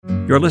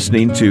You're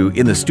listening to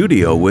In the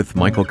Studio with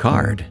Michael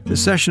Card.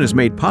 This session is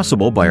made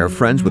possible by our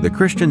friends with the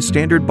Christian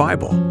Standard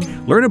Bible.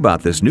 Learn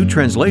about this new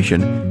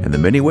translation and the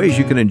many ways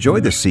you can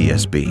enjoy the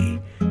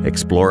CSB.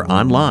 Explore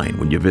online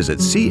when you visit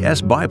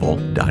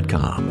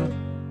csbible.com.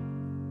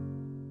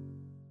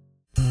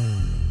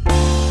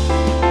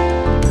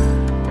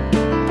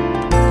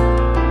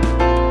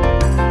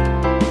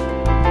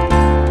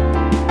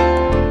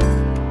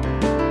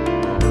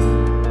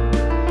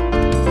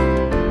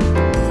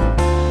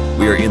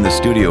 We are in the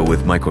studio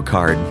with Michael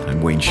Card.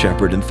 I'm Wayne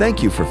Shepherd, and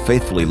thank you for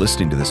faithfully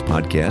listening to this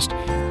podcast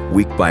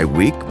week by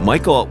week.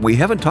 Michael, we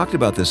haven't talked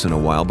about this in a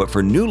while, but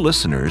for new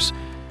listeners,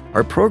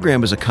 our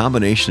program is a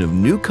combination of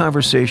new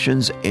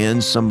conversations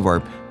and some of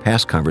our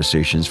past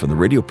conversations from the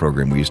radio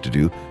program we used to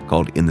do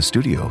called In the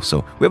Studio.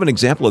 So we have an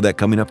example of that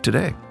coming up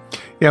today.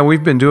 Yeah,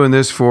 we've been doing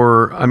this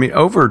for,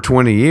 over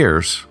 20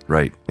 years.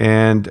 Right.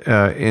 And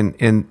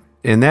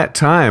in that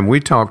time, we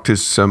talked to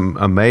some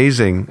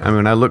amazing,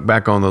 I look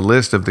back on the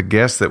list of the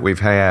guests that we've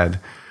had,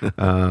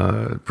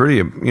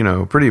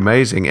 pretty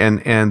amazing.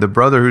 And the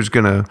brother who's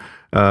going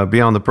to be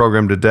on the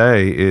program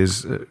today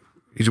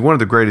he's one of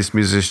the greatest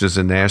musicians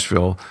in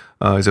Nashville.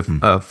 He's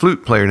a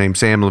flute player named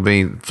Sam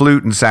Levine,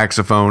 flute and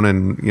saxophone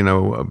and,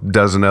 a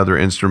dozen other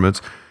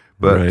instruments.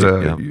 But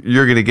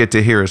You're going to get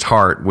to hear his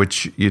heart,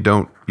 which you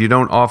don't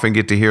often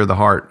get to hear the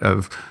heart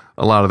of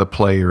a lot of the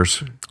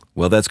players.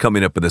 Well, that's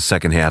coming up in the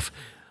second half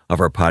of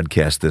our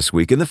podcast this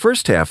week. In the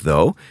first half,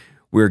 though,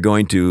 we're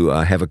going to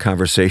have a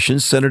conversation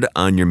centered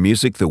on your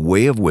music, The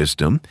Way of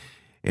Wisdom,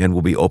 and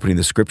we'll be opening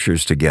the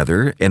scriptures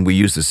together. And we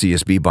use the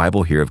CSB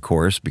Bible here, of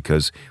course,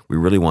 because we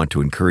really want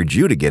to encourage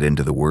you to get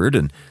into the Word,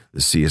 and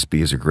the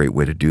CSB is a great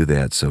way to do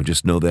that. So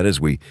just know that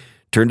as we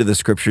turn to the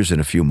scriptures in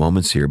a few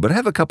moments here. But I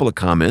have a couple of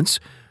comments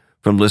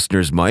from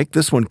listeners, Mike.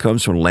 This one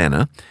comes from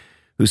Lana,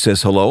 who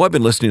says, "Hello, I've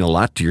been listening a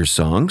lot to your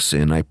songs,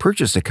 and I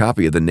purchased a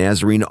copy of the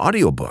Nazarene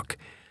audiobook.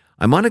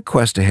 I'm on a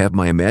quest to have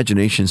my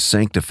imagination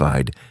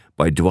sanctified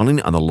by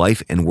dwelling on the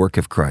life and work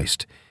of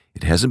Christ.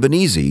 It hasn't been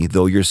easy,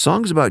 though your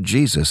songs about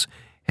Jesus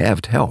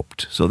have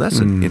helped." So that's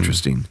an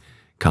interesting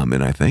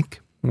comment, I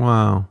think.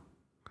 Wow.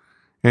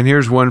 And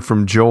here's one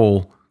from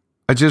Joel.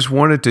 "I just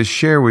wanted to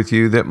share with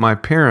you that my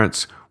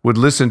parents would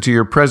listen to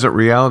your Present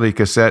Reality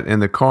cassette in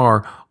the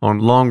car on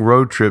long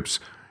road trips,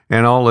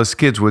 and all us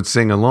kids would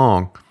sing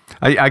along."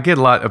 I get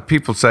a lot of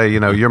people say,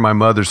 you're my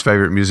mother's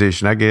favorite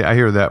musician. I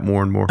hear that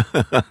more and more.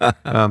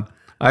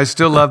 I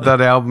still love that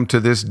album to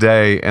this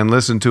day and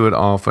listen to it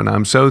often.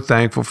 I'm so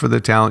thankful for the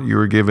talent you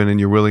were given and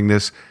your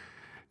willingness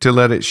to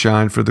let it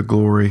shine for the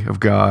glory of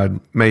God.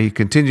 May He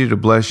continue to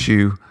bless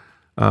you.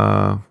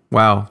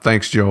 Wow.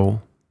 Thanks,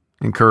 Joel.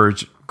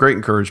 Great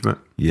encouragement.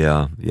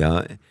 Yeah.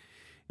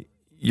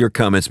 Your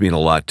comments mean a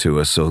lot to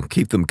us, so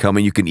keep them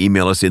coming. You can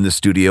email us in the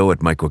studio at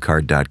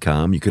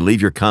michaelcard.com. You can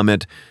leave your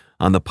comment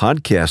on the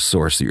podcast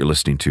source that you're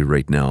listening to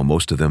right now.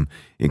 Most of them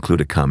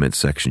include a comment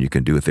section. You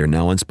can do it there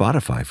now on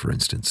Spotify, for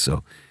instance.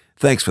 So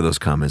thanks for those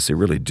comments. They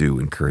really do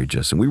encourage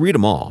us, and we read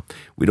them all.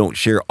 We don't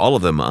share all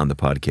of them on the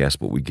podcast,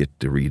 but we get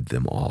to read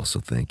them all,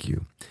 so thank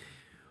you.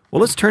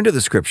 Well, let's turn to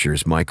the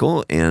scriptures,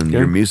 Michael, and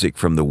your music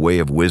from The Way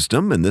of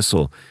Wisdom, and this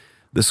will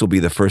be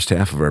the first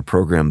half of our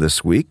program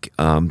this week.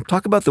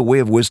 Talk about The Way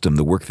of Wisdom,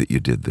 the work that you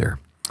did there.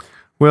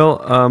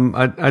 Well,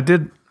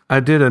 I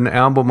did an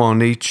album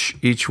on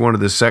each one of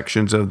the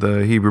sections of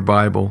the Hebrew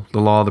Bible, the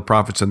Law, the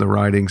Prophets, and the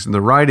Writings. And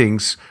the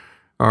writings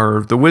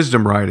are the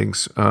wisdom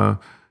writings,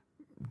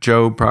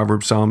 Job,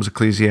 Proverbs, Psalms,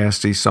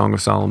 Ecclesiastes, Song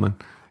of Solomon.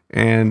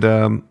 And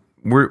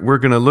we're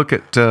going to look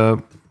at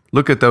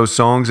those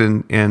songs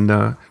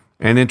and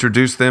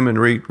introduce them and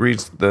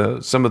read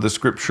some of the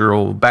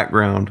scriptural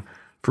background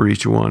for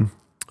each one.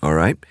 All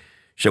right.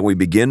 Shall we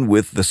begin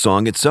with the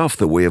song itself,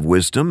 The Way of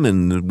Wisdom?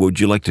 And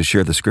would you like to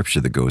share the scripture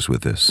that goes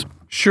with this?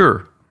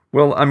 Sure.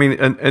 Well,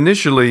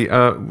 initially,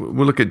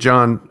 we'll look at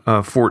John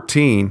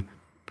 14,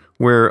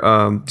 where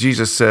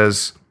Jesus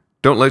says,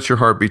 "Don't let your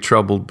heart be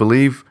troubled.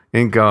 Believe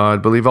in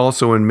God. Believe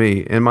also in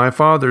me. In my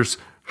Father's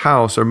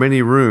house are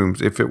many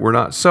rooms. If it were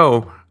not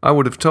so, I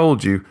would have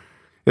told you.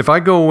 If I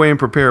go away and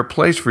prepare a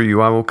place for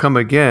you, I will come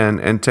again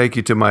and take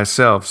you to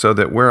myself, so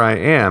that where I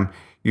am,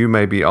 you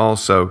may be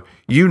also.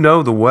 You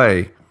know the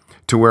way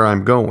to where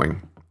I'm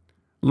going."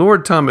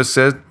 Lord, Thomas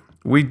said,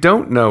 "We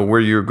don't know where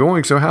you're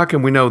going, so how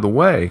can we know the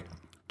way?"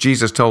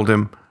 Jesus told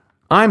him,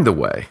 "I'm the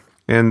way."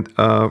 And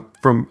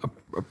from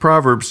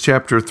Proverbs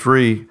chapter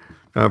 3,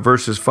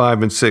 verses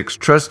 5 and 6,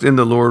 "Trust in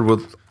the Lord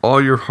with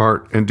all your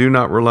heart and do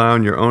not rely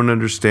on your own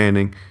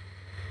understanding.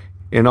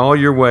 In all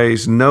your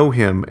ways know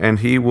Him, and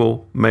He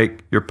will make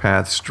your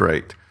path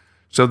straight."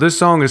 So this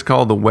song is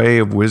called The Way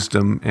of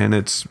Wisdom, and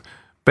it's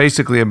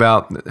basically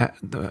about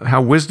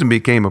how wisdom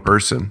became a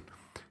person,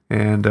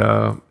 and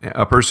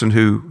a person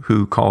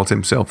who calls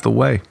himself the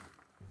way.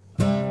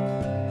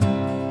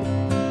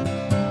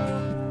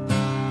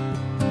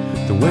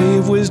 The way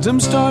of wisdom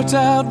starts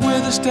out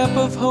with a step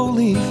of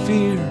holy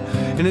fear,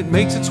 and it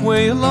makes its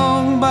way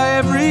along by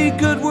every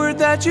good word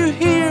that you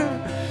hear.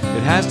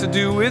 It has to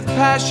do with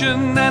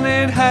passion, and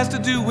it has to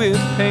do with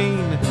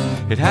pain.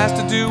 It has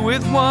to do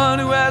with one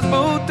who has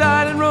both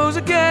died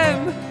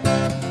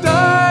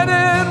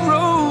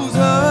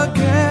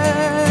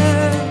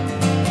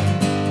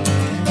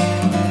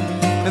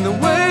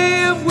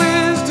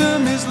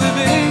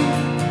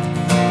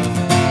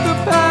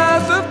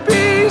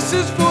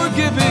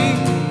forgiving.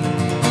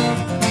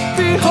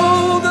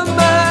 Behold the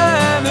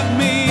man of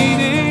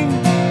meaning.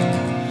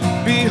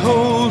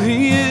 Behold,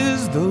 he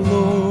is the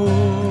Lord.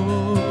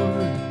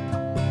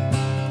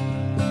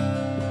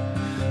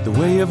 The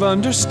way of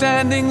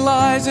understanding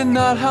lies in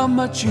not how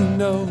much you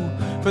know,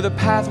 for the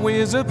pathway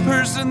is a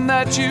person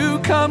that you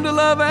come to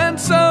love, and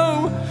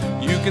so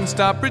you can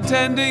stop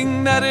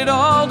pretending that it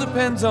all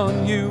depends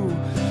on you.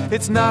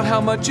 It's not how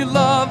much you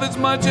love as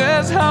much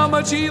as how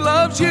much he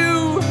loves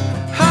you.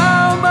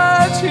 How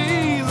much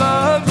he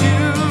loves you.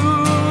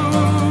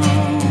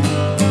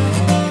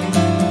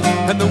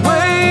 And the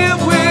way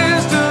of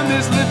wisdom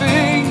is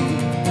living.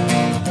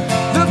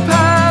 The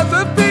path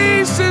of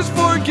peace is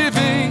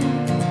forgiving.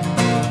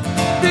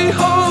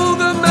 Behold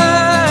the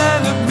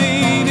man of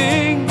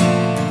meaning.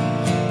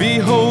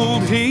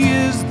 Behold, he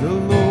is the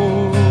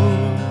Lord.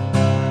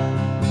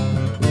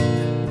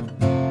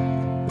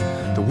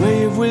 The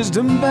way of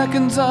wisdom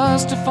beckons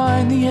us to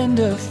find the end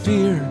of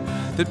fear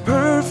that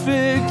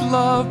perfect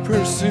love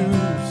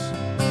pursues.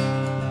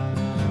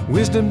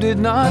 Wisdom did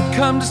not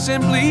come to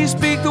simply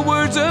speak the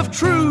words of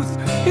truth.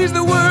 He's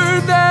the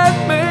word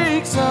that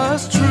makes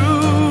us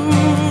true.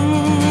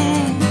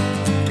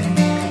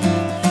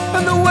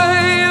 And the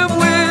way of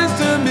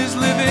wisdom is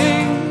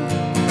living.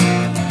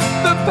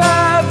 The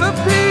path of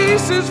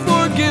peace is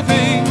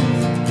forgiving.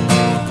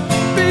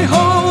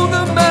 Behold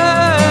the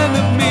man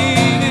of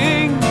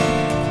meaning.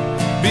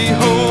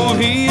 Behold,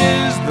 he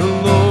is the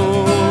Lord.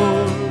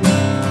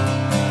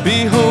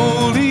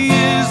 Behold, he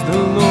is the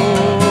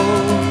Lord.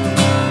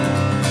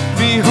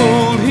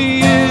 Behold,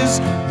 he is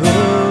the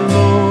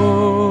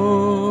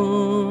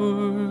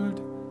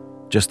Lord.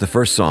 Just the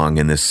first song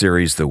in this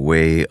series, The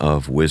Way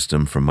of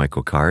Wisdom, from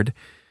Michael Card.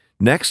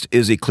 Next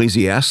is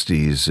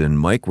Ecclesiastes, and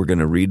Mike, we're going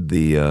to read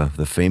the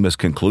famous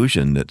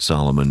conclusion that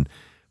Solomon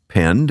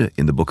penned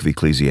in the book of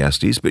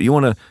Ecclesiastes, but you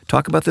want to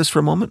talk about this for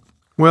a moment?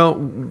 Well,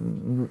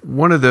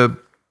 one of the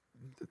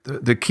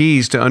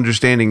keys to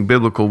understanding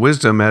biblical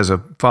wisdom as a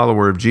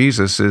follower of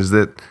Jesus is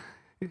that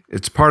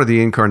it's part of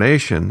the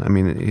incarnation. I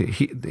mean,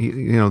 he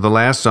the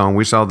last song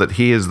we saw that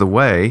he is the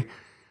way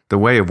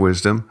of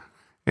wisdom.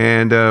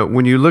 And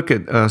when you look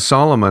at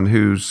Solomon,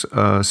 who's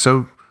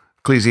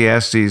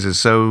Ecclesiastes is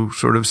so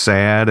sort of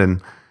sad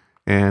and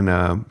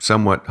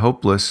somewhat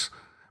hopeless,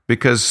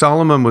 because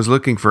Solomon was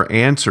looking for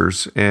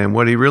answers, and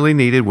what he really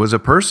needed was a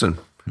person.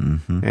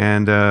 Mm-hmm.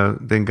 And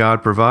then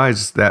God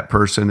provides that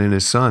person in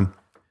his son.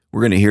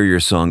 We're going to hear your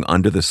song,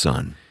 Under the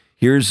Sun.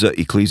 Here's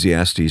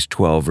Ecclesiastes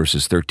 12,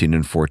 verses 13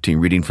 and 14,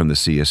 reading from the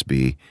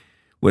CSB.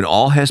 When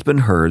all has been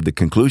heard, the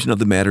conclusion of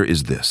the matter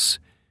is this: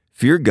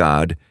 fear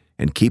God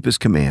and keep his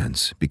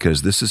commands,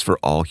 because this is for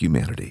all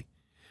humanity.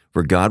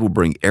 For God will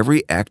bring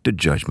every act to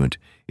judgment,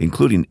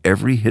 including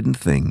every hidden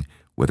thing,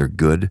 whether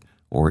good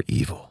or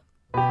evil.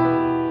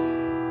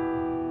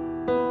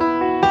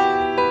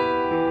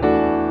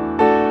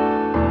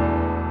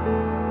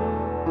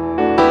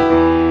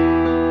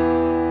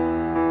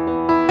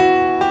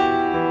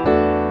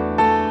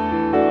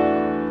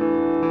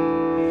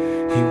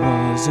 He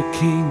was a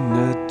king,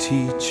 a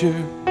teacher,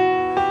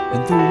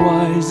 and the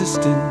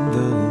wisest in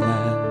the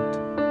land,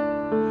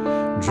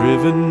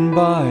 driven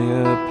by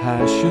a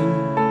passion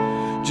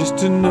just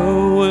to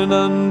know and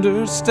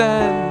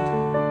understand.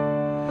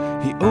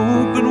 He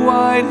opened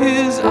wide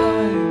his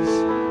eyes,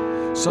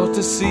 sought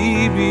to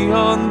see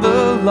beyond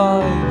the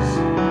lies,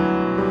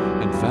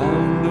 and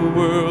found a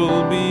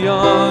world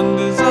beyond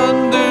his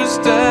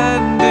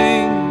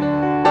understanding.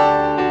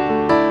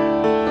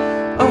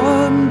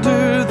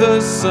 Under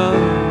the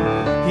sun,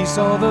 he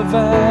saw the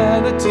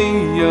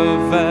vanity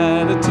of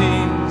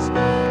vanities.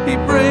 He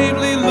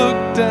bravely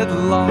looked at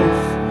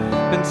life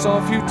and saw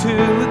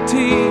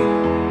futility.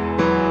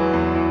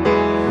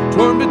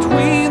 Torn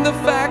between the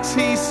facts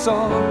he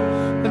saw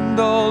and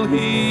all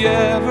he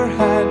ever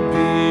had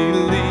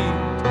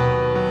believed,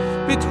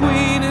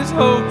 between his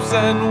hopes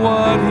and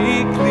what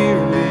he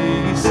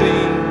clearly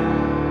seen.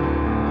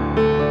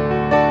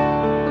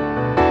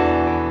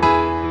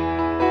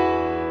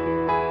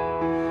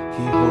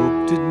 He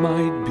hoped it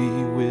might be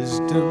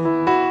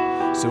wisdom,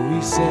 so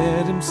he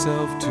set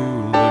himself to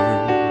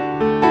learn,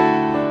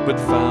 but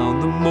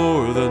found the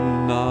more the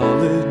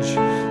knowledge,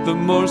 the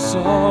more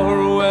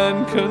sorrow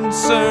and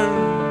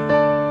concern.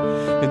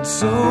 And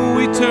so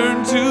he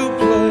turned to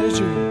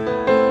pleasure,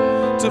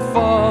 to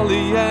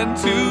folly and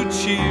to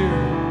cheer,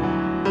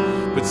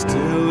 but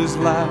still his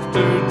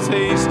laughter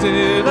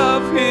tasted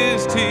of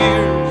his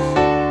tears.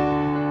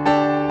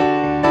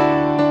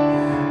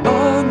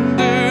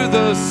 Under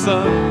the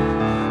sun,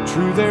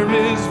 true there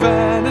is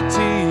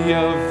vanity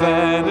of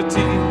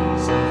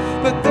vanities,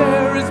 but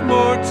there is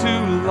more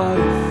to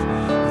life,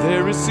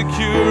 there is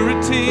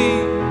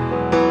security.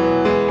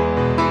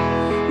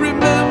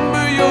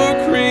 Remember your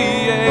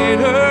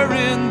Creator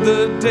in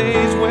the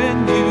days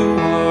when you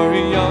are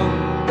young,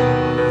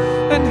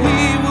 and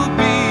He will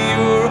be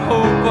your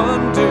hope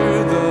under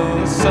the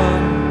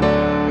sun.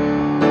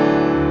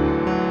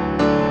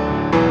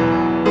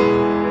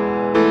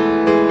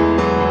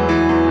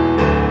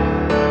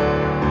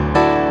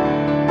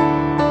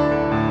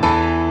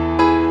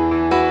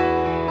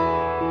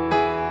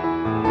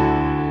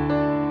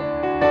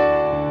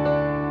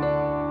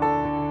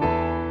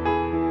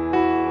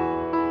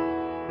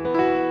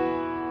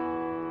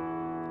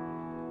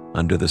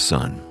 under the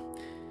sun.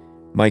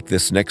 Mike,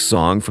 this next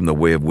song from The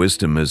Way of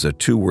Wisdom is a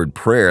two-word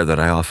prayer that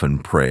I often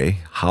pray.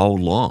 How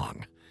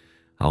long?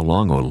 How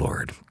long, O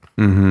Lord?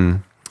 Mm-hmm.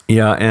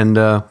 Yeah, and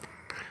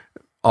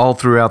all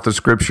throughout the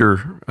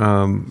Scripture,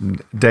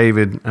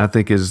 David, I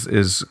think,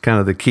 is kind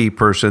of the key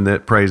person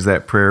that prays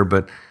that prayer,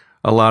 but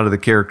a lot of the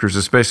characters,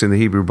 especially in the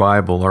Hebrew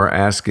Bible, are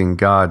asking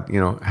God,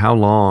 how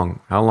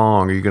long? How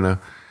long are you going to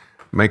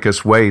make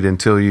us wait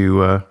until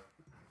you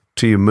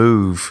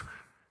move?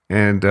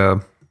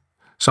 And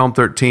Psalm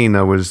 13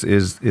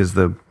 is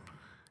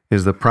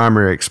the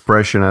primary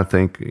expression, I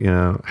think.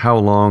 How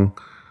long,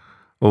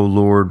 O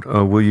Lord,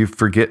 will you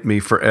forget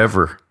me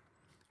forever?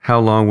 How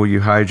long will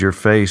you hide your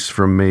face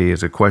from me?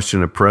 Is a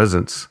question of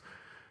presence.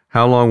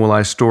 How long will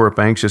I store up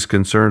anxious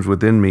concerns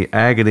within me,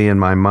 agony in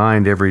my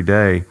mind every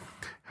day?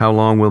 How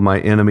long will my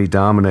enemy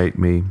dominate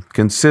me?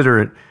 Consider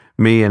it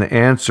me and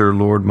answer,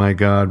 Lord my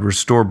God.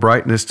 Restore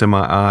brightness to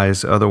my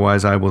eyes,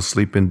 otherwise I will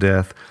sleep in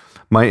death.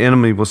 My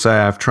enemy will say,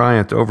 I have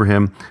triumphed over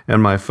him,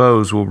 and my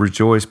foes will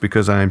rejoice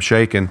because I am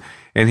shaken.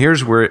 And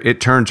here's where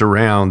it turns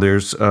around.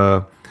 There's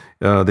the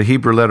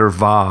Hebrew letter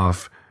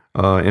Vav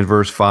in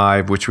verse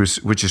 5, which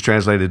is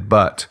translated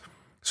but.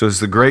 So it's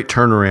the great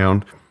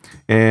turnaround.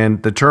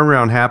 And the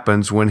turnaround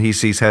happens when he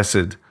sees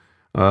Hesed.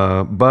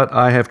 But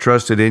I have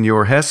trusted in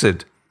your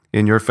Hesed,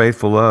 in your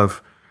faithful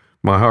love.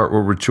 My heart will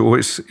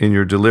rejoice in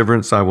your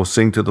deliverance. I will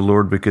sing to the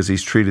Lord because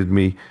he's treated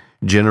me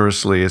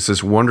generously. It's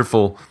this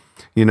wonderful,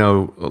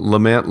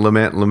 lament,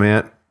 lament,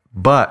 lament.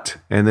 But,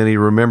 and then he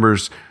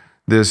remembers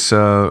this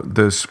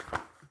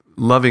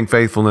loving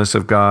faithfulness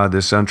of God,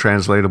 this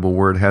untranslatable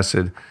word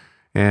Hesed.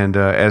 And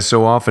as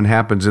so often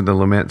happens in the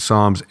lament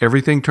Psalms,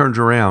 everything turns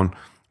around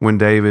when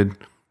David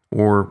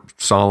or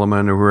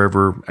Solomon or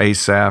whoever,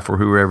 Asaph or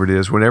whoever it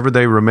is, whenever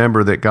they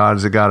remember that God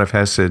is a God of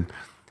Hesed,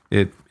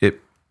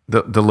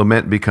 the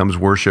lament becomes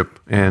worship,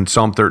 and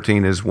Psalm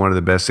 13 is one of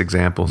the best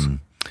examples.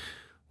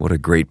 What a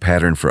great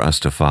pattern for us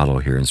to follow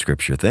here in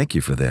Scripture. Thank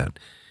you for that.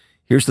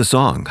 Here's the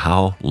song,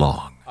 How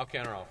Long? I'll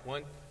count her off.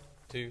 1,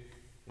 2,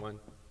 1,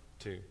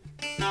 2.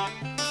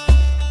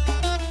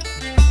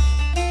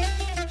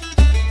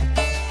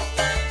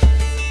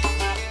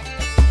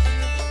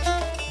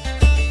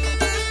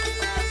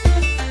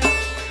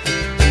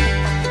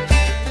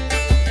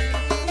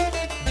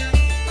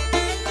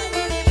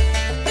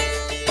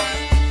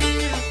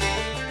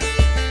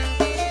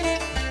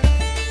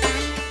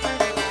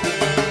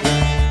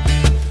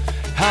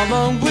 How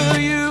long will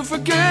you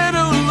forget,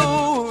 oh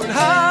Lord?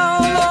 How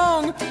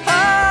long,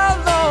 how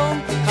long?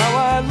 How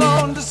I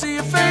long to see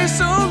your face,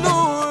 oh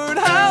Lord.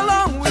 How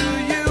long will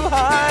you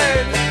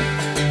hide?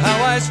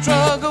 How I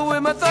struggle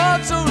with my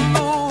thoughts, oh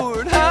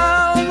Lord.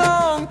 How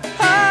long,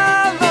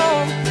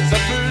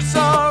 suffer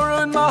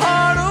sorrow in my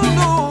heart, oh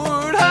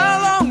Lord.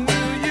 How long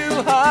will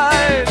you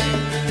hide?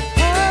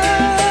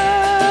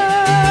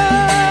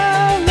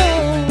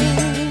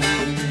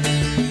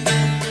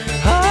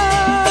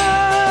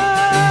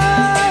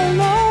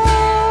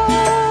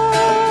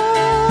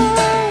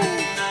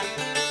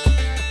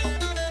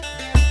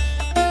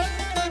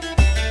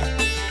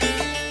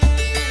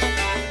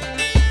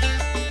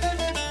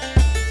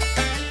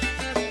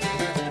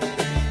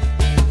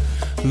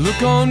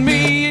 Look on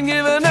me and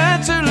give an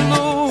answer,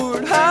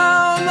 Lord.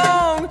 How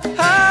long,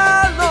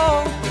 how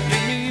long?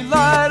 Give me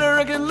light or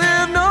I can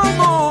live no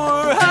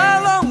more.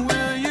 How long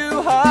will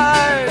you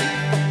hide?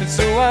 And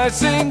so I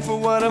sing for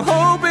what I'm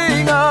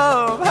hoping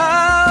of.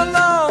 How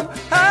long,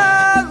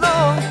 how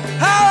long?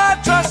 How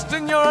I trust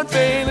in your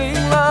unfailing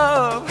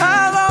love.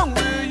 How long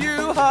will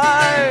you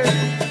hide?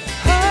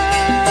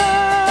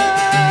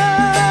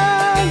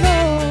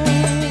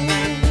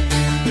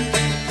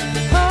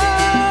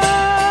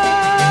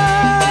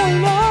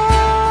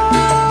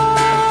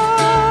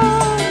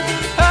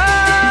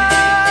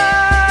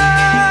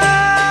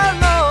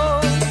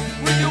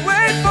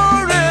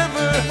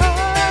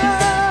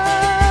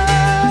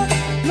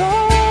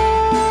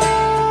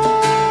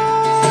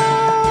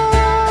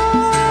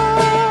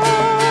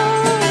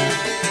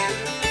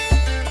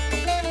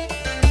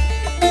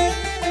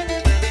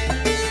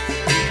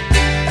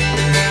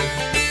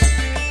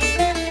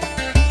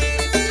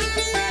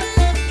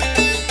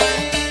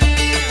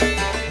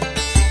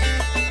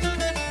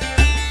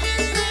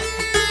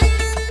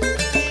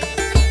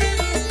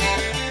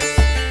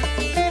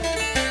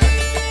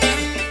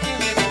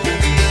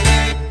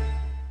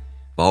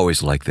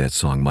 Always like that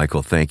song,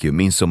 Michael. Thank you. It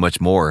means so much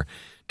more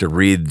to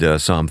read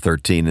Psalm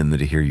 13 and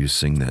to hear you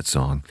sing that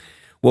song.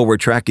 Well, we're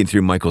tracking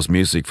through Michael's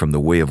music from The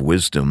Way of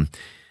Wisdom.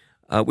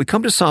 We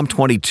come to Psalm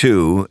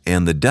 22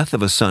 and the death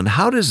of a son.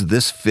 How does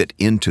this fit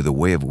into The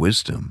Way of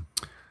Wisdom?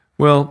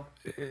 Well,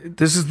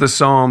 this is the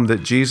psalm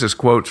that Jesus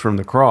quotes from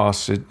the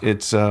cross.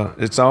 It's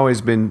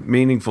always been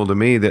meaningful to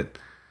me that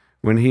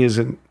when he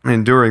is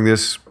enduring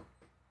this,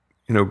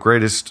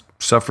 greatest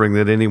suffering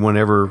that anyone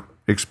ever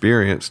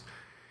experienced,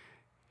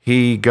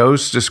 he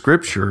goes to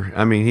Scripture.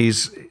 I mean,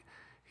 he's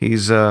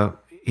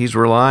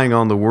relying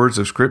on the words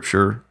of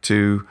Scripture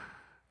to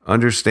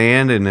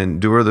understand and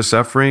endure the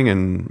suffering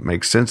and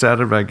make sense out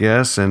of it, I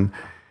guess. And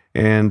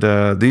And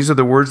these are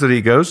the words that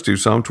he goes to.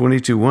 Psalm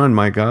 22:1,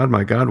 my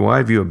God, why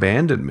have you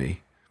abandoned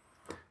me?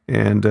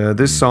 And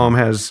this psalm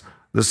has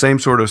the same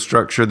sort of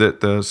structure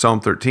that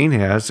Psalm 13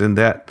 has, in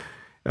that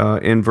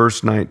in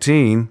verse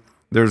 19,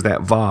 there's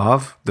that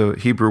vav, the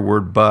Hebrew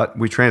word but.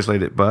 We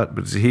translate it but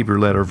it's the Hebrew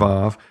letter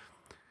vav.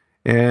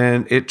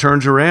 And it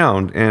turns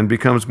around and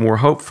becomes more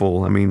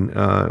hopeful. I mean,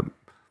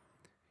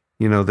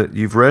 that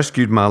you've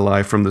rescued my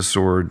life from the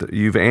sword.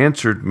 You've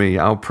answered me.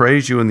 I'll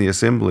praise you in the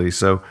assembly.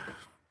 So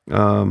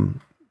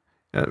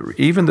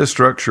even the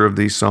structure of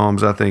these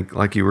psalms, I think,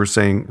 like you were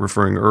saying,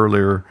 referring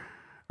earlier,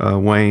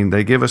 Wayne,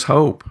 they give us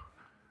hope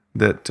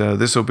that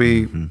this will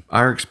be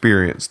our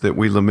experience, that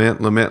we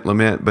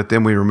lament, but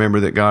then we remember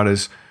that God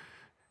is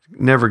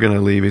never going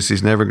to leave us.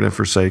 He's never going to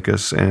forsake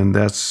us. And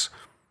that's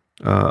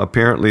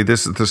apparently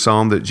this is the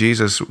psalm that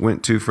Jesus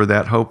went to for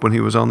that hope when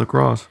he was on the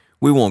cross.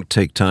 We won't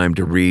take time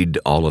to read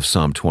all of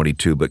Psalm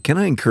 22, but can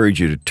I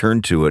encourage you to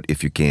turn to it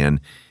if you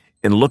can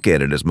and look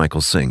at it as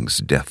Michael sings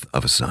Death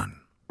of a Son.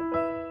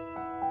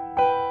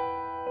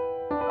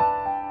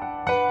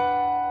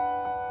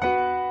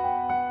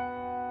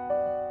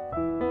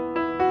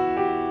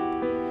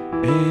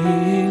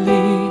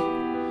 Eli,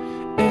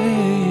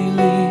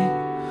 Eli,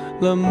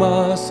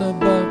 lama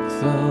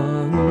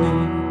sabachthani.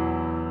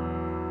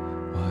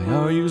 Why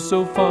are you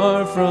so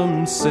far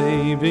from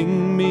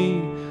saving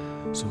me?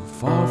 So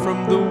far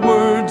from the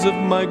words of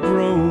my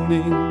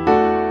groaning.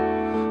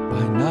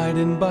 By night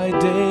and by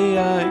day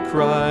I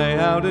cry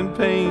out in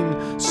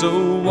pain.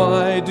 So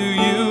why do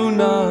you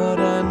not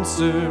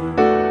answer?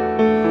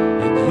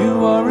 Yet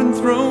you are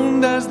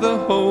enthroned as the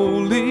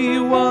Holy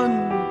One,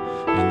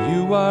 and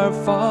you are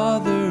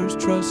fathers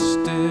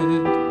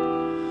trusted.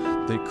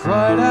 They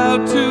cried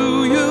out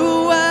to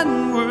you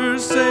and were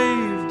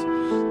saved.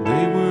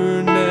 They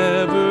were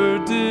never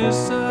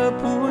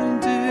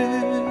disappointed.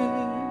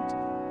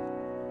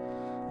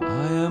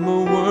 I am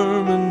a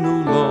worm and no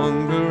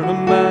longer a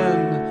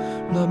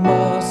man.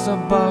 Lama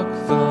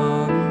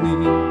sabachthani.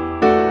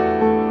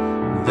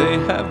 They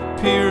have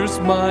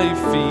pierced my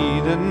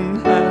feet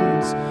and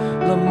hands.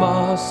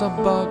 Lama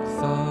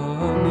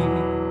sabachthani.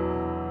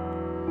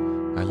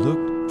 I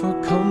looked for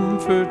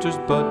comforters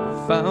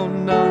but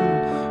found none.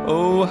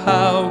 Oh,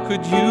 how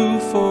could you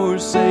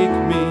forsake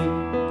me?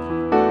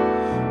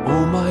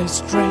 Oh, my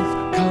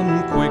strength,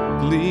 come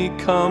quickly,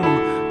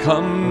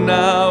 come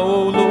now,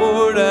 O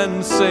Lord,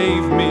 and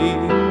save me.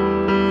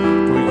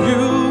 For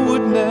you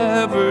would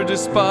never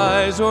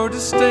despise or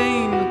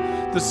disdain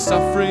the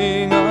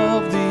suffering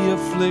of the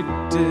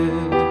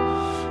afflicted.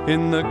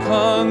 In the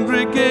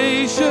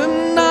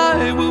congregation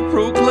I will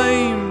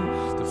proclaim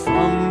that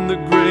from the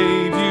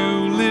grave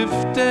you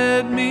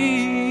lifted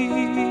me.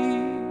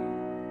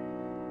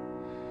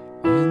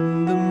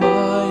 In the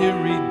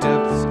miry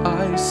depths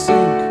I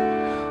sink,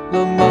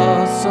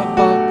 lama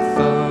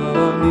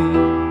sabachthani.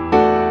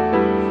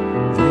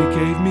 They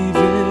gave me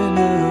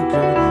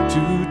vinegar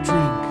to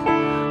drink,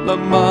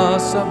 lama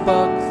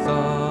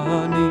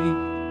sabachthani.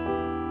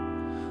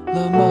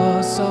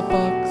 Lama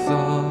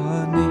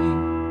sabachthani.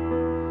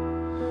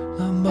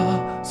 Lama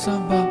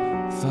sabachthani.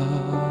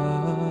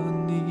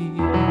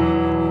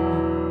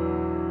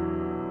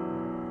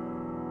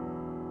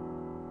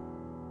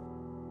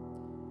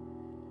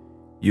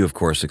 You, of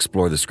course,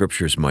 explore the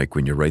Scriptures, Mike,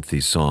 when you write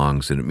these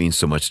songs, and it means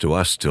so much to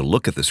us to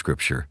look at the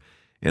Scripture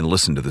and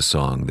listen to the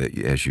song that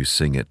as you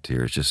sing it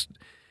here. It's just,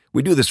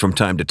 we do this from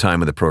time to time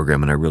in the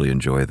program, and I really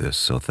enjoy this.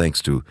 So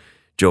thanks to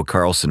Joe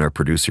Carlson, our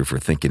producer, for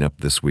thinking up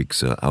this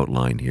week's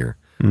outline here.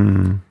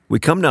 Mm-hmm. We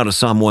come now to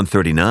Psalm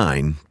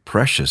 139,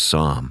 precious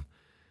psalm,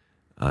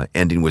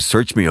 ending with,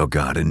 "Search me, O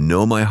God, and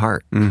know my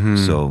heart." Mm-hmm.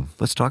 So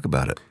let's talk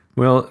about it.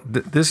 Well,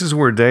 this is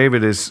where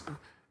David is.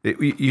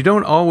 You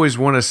don't always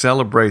want to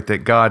celebrate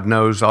that God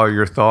knows all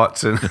your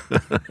thoughts and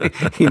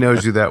he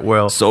knows you that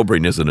well.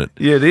 Sobering, isn't it?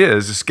 Yeah, it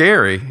is. It's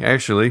scary,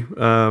 actually.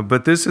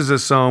 But this is a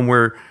psalm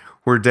where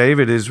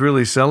David is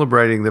really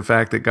celebrating the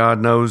fact that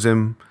God knows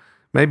him.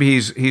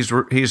 Maybe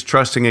he's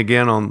trusting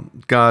again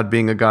on God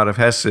being a God of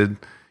Hesed,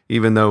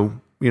 even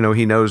though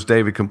he knows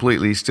David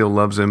completely. He still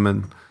loves him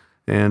and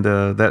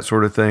that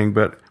sort of thing.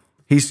 But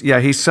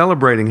he's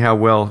celebrating how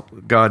well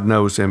God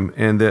knows him,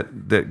 and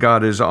that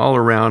God is all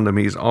around him.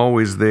 He's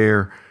always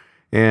there,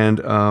 and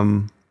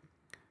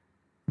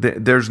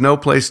there's no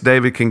place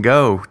David can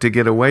go to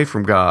get away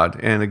from God.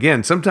 And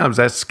again, sometimes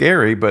that's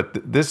scary,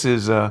 but this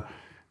is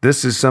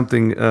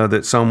something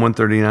that Psalm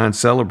 139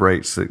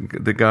 celebrates.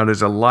 That God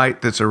is a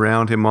light that's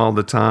around him all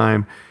the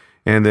time,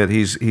 and that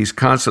he's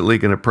constantly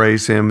going to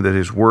praise him. That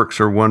his works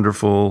are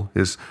wonderful,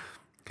 his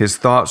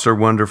thoughts are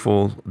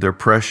wonderful, they're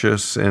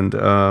precious, and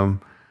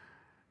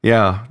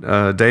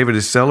David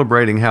is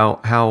celebrating how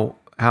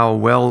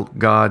well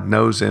God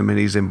knows him, and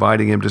he's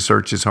inviting him to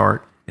search his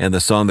heart. And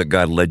the song that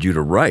God led you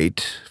to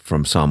write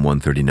from Psalm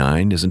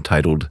 139 is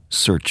entitled,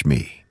 "Search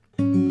Me."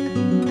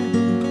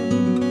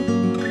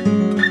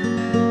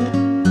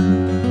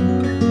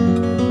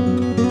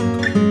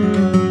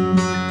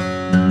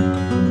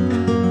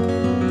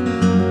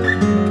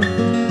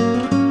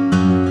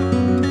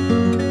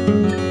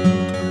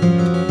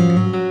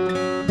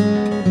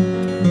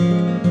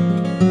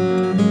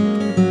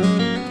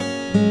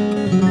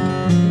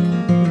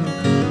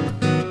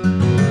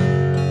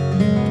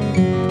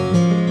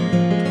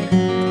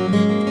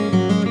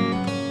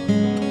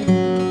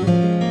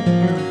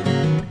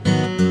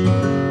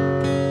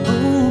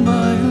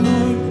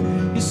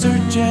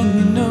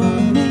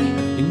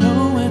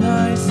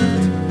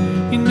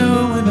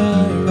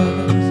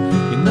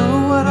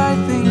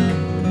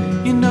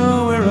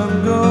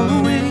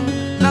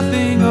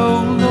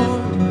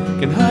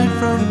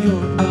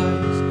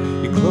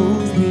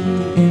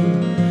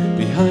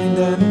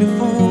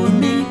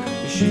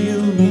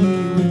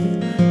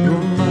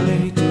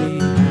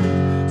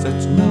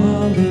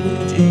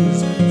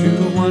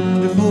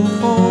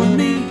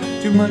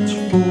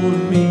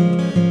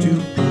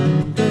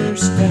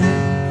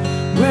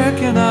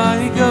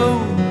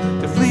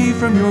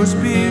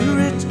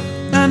 spirit,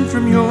 and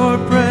from your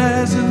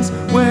presence,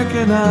 where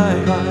can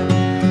I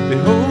hide?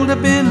 Behold,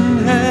 up in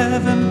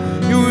heaven,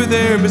 you're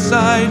there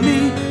beside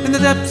me. In the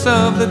depths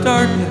of the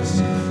darkness,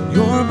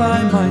 you're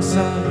by my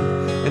side.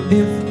 And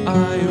if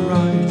I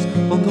rise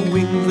on the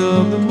wings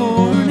of the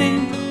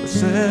morning, or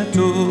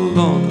settle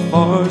on the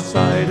far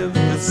side of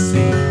the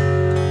sea,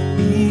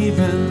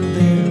 even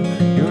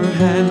there your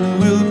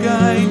hand will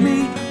guide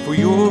me, for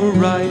your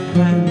right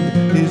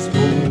hand is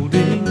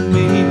holding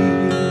me.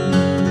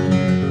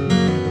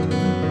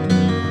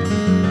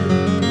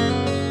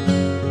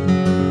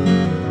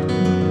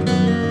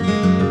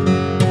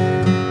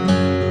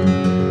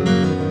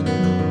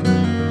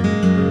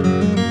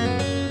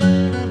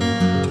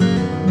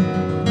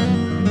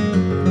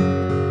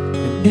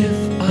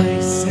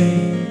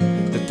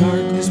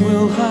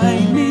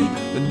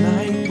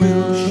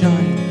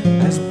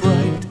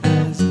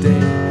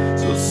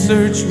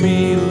 Search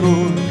me,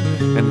 Lord,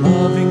 and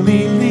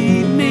lovingly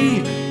lead me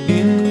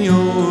in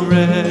your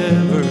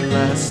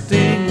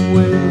everlasting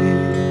way.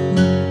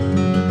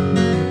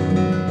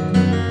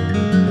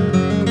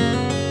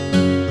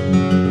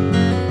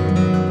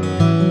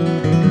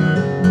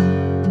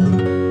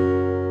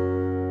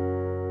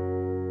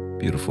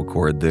 Beautiful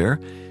chord there.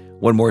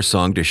 One more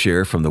song to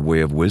share from the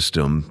Way of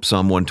Wisdom.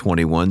 Psalm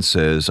 121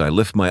 says, I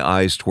lift my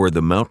eyes toward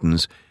the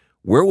mountains.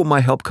 Where will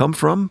my help come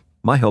from?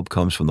 My help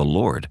comes from the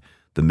Lord,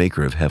 the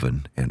maker of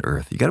heaven and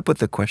earth. You got to put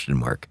the question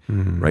mark,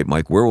 right,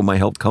 Mike? Where will my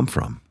help come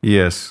from?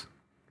 Yes,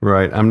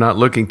 right. I'm not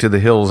looking to the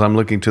hills. I'm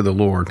looking to the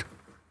Lord.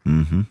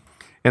 Mm-hmm.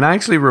 And I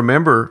actually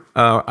remember,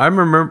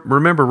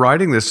 remember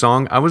writing this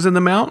song. I was in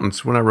the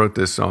mountains when I wrote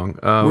this song.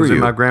 I was in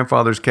my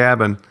grandfather's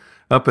cabin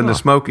up in the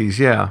Smokies,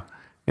 yeah.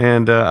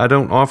 And I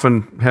don't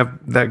often have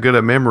that good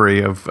a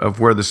memory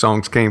of where the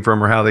songs came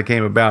from or how they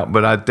came about,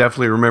 but I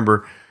definitely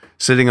remember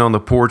sitting on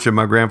the porch of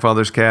my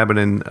grandfather's cabin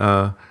in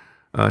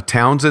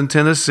Townsend,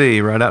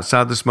 Tennessee, right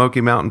outside the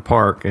Smoky Mountain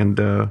Park, and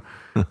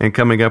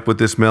coming up with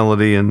this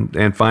melody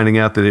and finding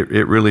out that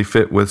it really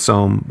fit with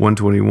Psalm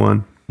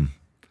 121.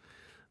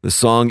 The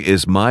song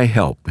is My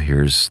Help.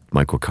 Here's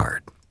Michael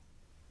Card.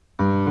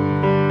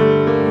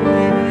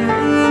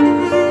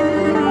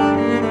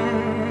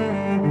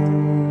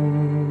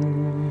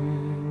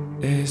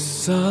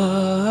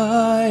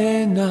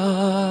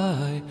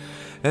 Esaenai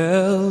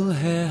el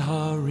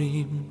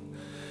heharim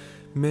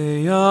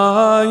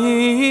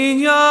Me'ayin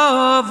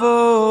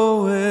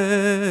yavo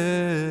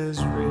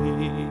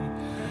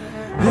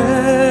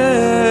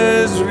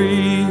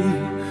Ezri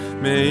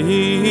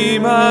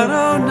Me'im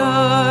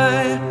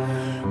Adonai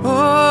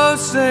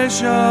Ose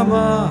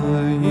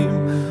shamayim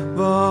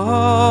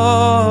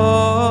v'aretz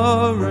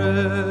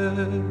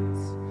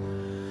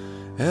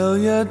El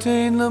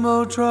yatein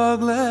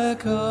lemotrag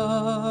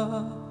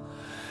leka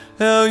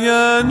El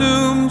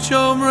yanum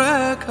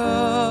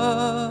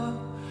chomreka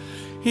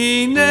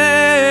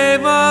Hine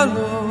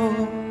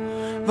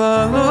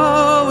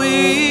valo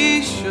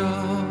isha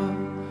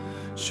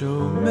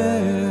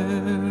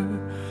shomer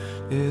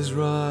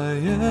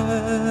Israel.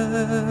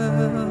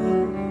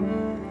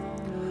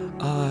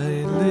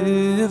 I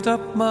lift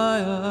up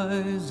my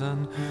eyes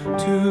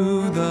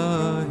unto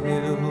the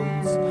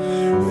hills,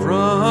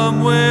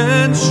 from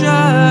whence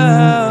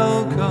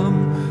shall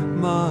come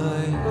my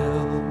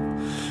help.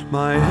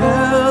 My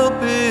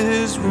help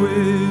is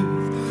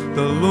with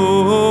the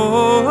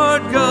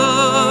Lord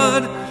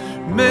God,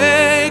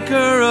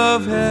 maker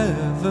of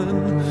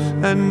heaven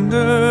and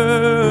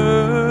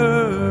earth.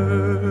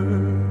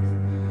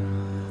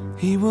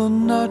 He will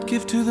not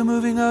give to the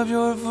moving of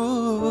your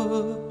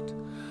foot,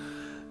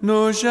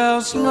 nor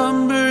shall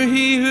slumber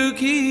he who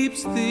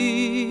keeps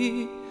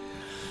thee.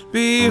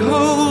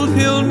 Behold,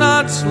 he'll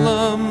not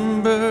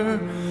slumber,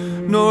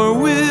 nor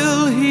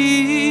will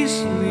he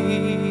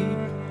sleep.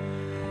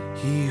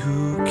 He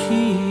who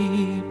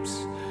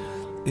keeps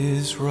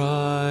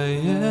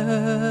Israel.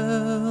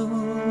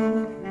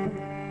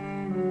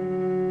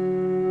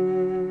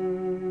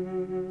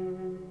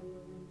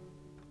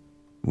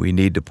 We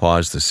need to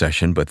pause the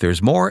session, but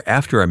there's more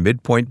after our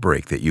midpoint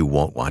break that you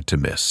won't want to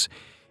miss.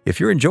 If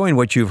you're enjoying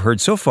what you've heard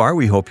so far,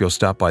 we hope you'll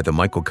stop by the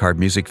Michael Card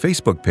Music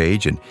Facebook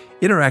page and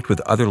interact with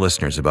other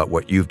listeners about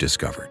what you've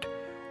discovered.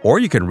 Or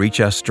you can reach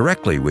us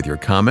directly with your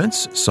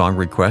comments, song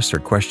requests, or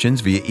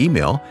questions via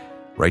email.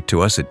 Write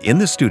to us at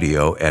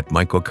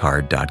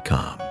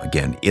inthestudio@michaelcard.com.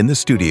 Again,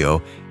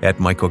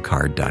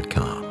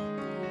 inthestudio@michaelcard.com.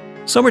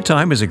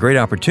 Summertime is a great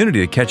opportunity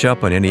to catch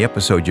up on any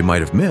episode you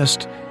might have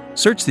missed.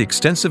 Search the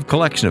extensive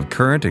collection of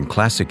current and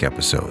classic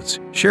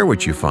episodes. Share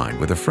what you find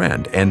with a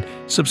friend, and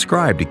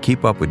subscribe to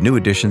keep up with new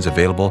editions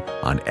available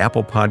on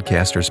Apple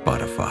Podcasts or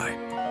Spotify.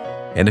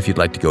 And if you'd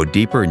like to go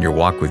deeper in your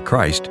walk with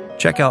Christ,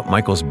 check out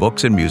Michael's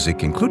books and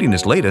music, including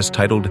his latest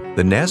titled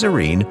The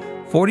Nazarene,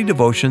 40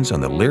 Devotions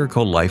on the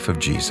Lyrical Life of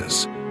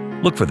Jesus.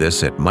 Look for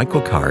this at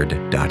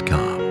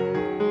michaelcard.com.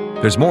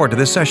 There's more to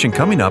this session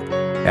coming up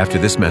after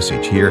this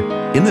message here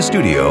in the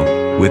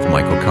studio with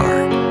Michael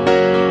Card.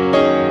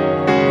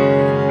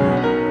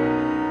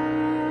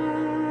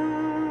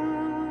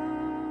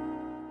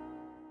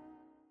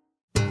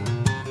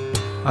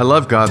 I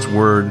love God's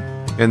Word,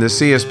 and the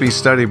CSB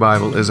Study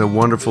Bible is a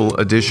wonderful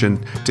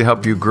addition to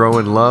help you grow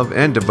in love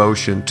and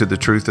devotion to the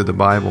truth of the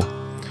Bible.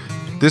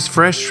 This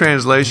fresh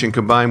translation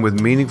combined with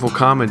meaningful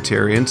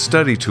commentary and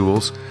study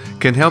tools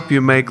can help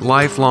you make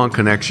lifelong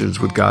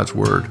connections with God's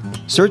Word.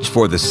 Search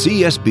for the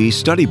CSB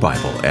Study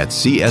Bible at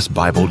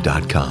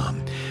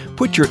csbible.com.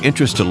 Put your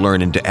interest to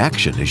learn into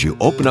action as you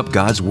open up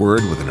God's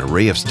Word with an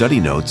array of study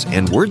notes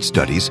and word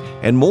studies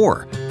and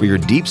more for your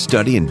deep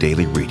study and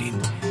daily reading.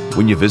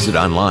 When you visit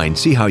online,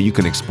 see how you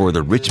can explore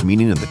the rich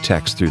meaning of the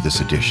text through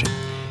this edition.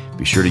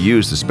 Be sure to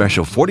use the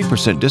special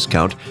 40%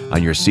 discount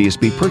on your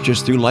CSB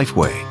purchase through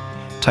Lifeway.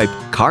 Type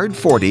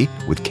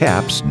CARD40 with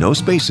caps, no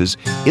spaces,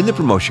 in the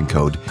promotion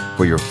code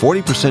for your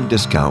 40%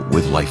 discount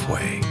with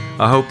Lifeway.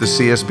 I hope the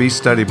CSB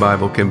Study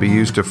Bible can be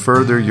used to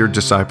further your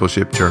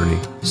discipleship journey.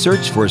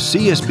 Search for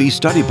CSB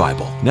Study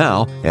Bible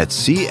now at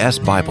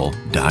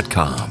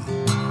csbible.com.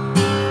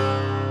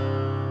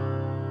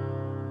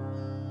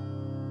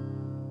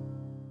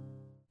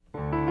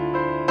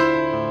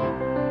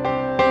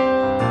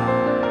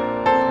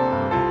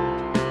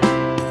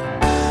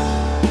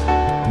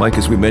 Mike,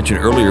 as we mentioned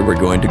earlier, we're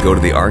going to go to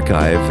the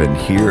archive and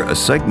hear a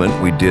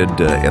segment we did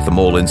at the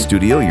Mole Inn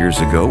studio years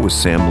ago with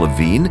Sam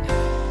Levine.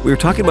 We were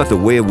talking about the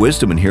way of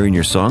wisdom and hearing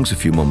your songs a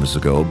few moments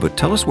ago, but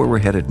tell us where we're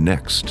headed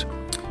next.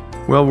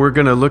 Well, we're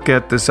going to look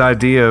at this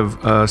idea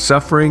of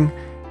suffering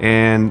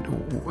and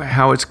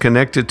how it's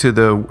connected to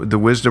the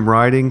wisdom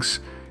writings.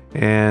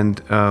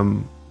 And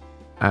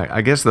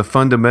I guess the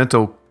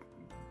fundamental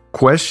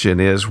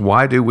question is,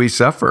 why do we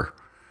suffer?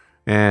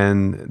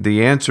 And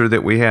the answer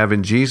that we have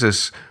in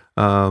Jesus'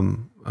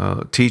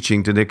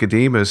 teaching to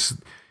Nicodemus,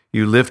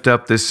 you lift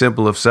up this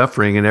symbol of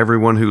suffering, and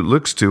everyone who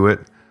looks to it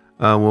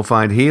will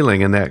find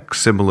healing. And that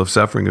symbol of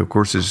suffering, of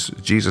course, is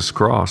Jesus'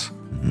 cross.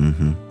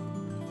 Mm-hmm.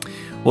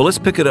 Well, let's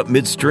pick it up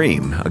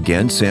midstream.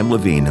 Again, Sam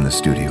Levine in the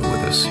studio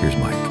with us. Here's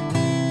Mike.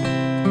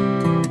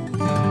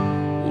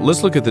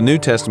 Let's look at the New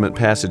Testament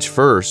passage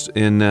first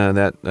in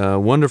that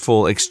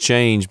wonderful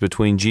exchange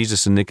between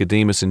Jesus and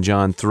Nicodemus in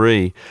John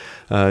 3.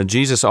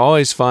 Jesus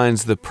always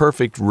finds the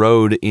perfect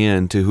road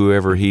in to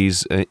whoever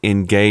he's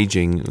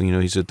engaging. You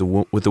know, he's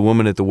with the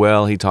woman at the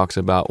well. He talks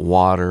about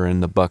water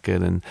and the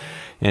bucket, and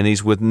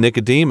he's with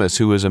Nicodemus,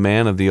 who is a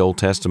man of the Old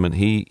Testament.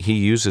 He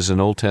uses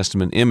an Old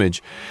Testament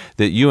image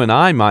that you and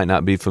I might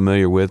not be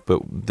familiar with, but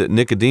that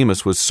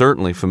Nicodemus was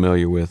certainly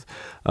familiar with.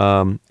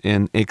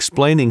 And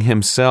explaining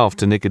himself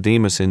to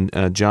Nicodemus in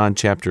John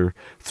chapter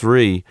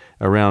 3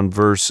 around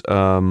verse,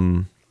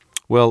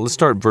 let's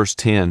start verse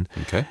 10.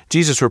 Okay.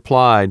 Jesus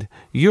replied,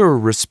 "You're a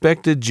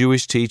respected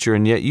Jewish teacher,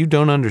 and yet you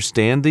don't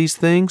understand these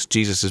things?"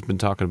 Jesus has been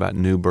talking about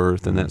new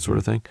birth and that sort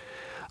of thing.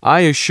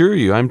 "I assure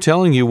you, I'm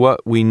telling you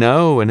what we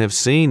know and have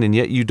seen, and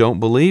yet you don't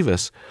believe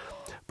us.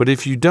 But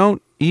if you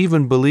don't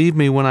even believe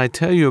me when I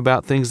tell you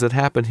about things that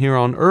happen here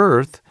on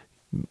earth,"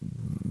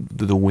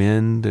 the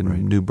wind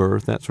and new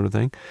birth, that sort of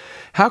thing,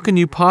 "how can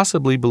you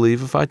possibly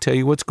believe if I tell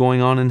you what's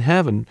going on in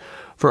heaven?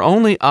 For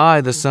only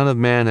I, the Son of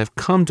Man, have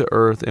come to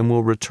earth and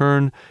will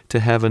return to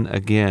heaven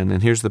again."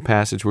 And here's the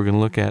passage we're going to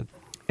look at.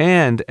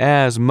 "And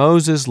as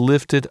Moses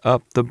lifted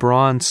up the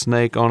bronze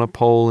snake on a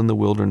pole in the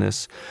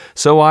wilderness,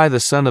 so I, the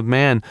Son of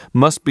Man,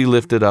 must be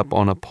lifted up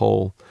on a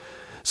pole,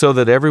 so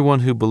that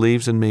everyone who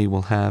believes in me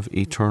will have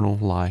eternal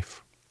life."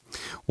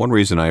 One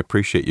reason I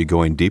appreciate you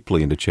going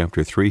deeply into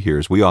chapter 3 here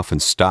is we often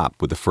stop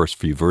with the first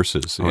few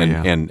verses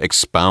and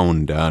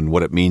expound on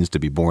what it means to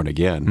be born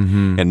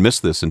again and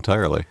miss this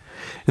entirely.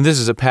 And this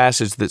is a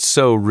passage that's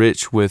so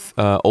rich with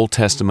Old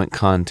Testament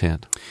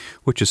content.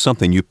 Which is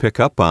something you pick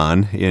up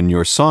on in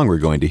your song we're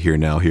going to hear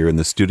now here in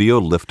the studio,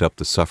 Lift Up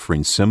the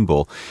Suffering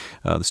Symbol.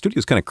 The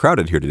studio's kind of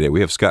crowded here today. We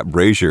have Scott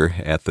Brazier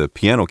at the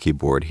piano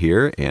keyboard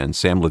here, and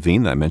Sam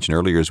Levine, that I mentioned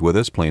earlier, is with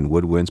us playing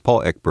woodwinds,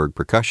 Paul Eckberg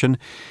percussion.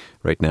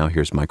 Right now,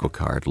 here's Michael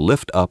Card.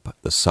 Lift Up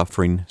the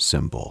Suffering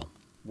Symbol.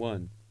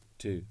 1,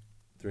 2,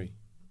 3,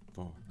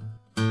 4.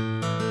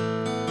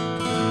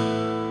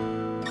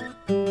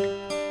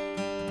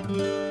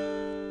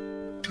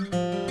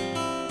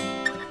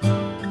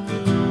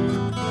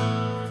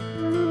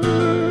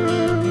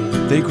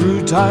 They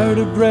grew tired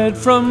of bread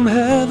from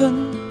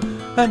heaven,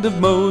 and of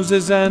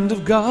Moses and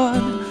of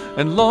God,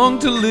 and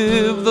longed to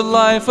live the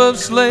life of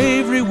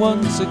slavery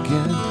once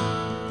again.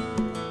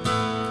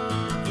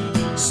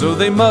 So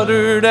they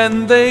muttered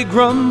and they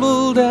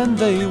grumbled and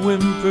they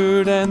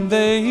whimpered and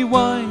they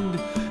whined,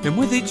 and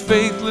with each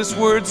faithless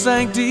word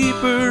sank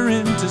deeper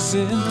into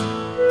sin.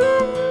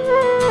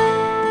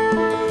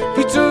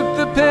 He took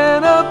the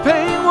pen of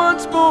pain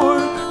once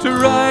more to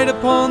write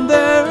upon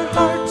their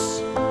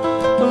hearts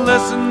a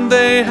lesson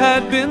they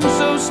had been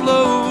so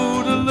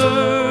slow to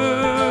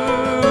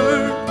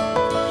learn.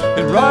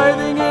 And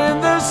writhing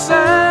in the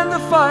sand, the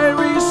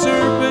fiery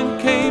serpent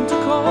came to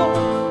call,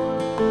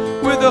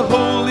 with a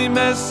holy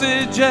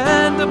message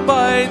and a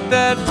bite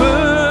that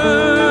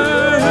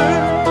burned.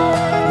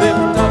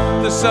 Lift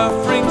up the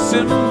suffering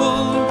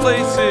symbol and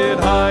place it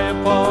high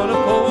upon a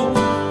pole.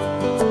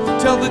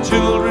 Tell the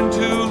children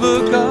to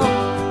look up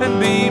and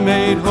be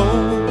made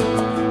whole.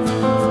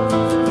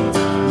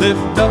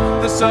 Lift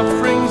up the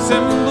suffering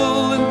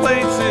symbol and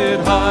place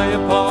it high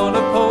upon a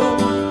pole.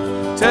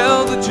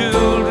 Tell the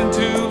children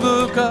to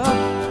look up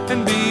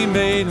and be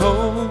made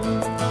whole.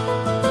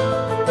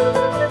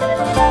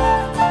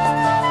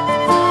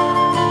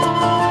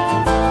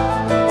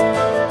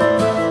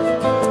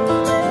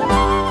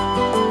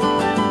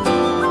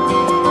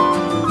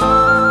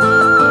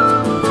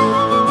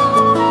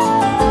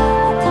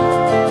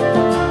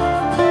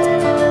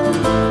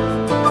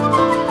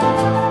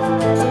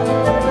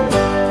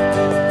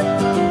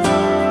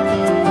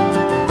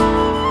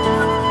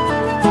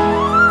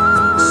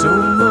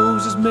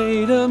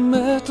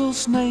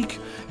 Snake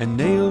and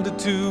nailed it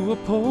to a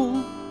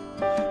pole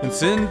and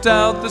sent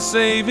out the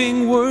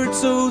saving word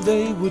so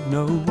they would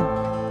know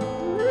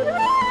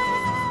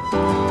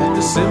that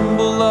the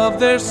symbol of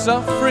their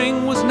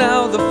suffering was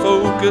now the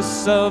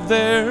focus of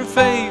their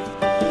faith,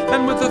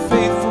 and with a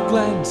faithful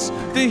glance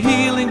the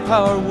healing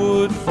power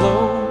would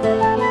flow.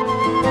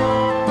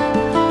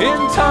 In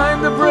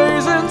time the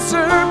brazen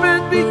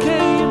serpent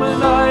became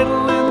an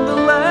idol in the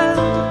land,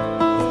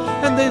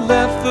 and they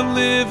left the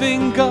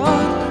living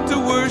God to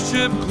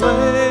worship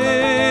clay.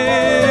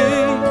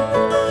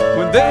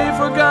 When they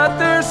forgot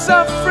their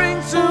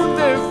suffering, soon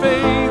their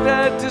faith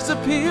had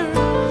disappeared,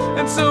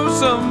 and so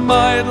some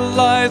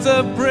idolize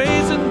a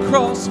brazen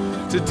cross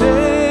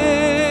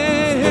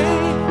today.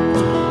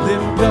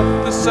 Lift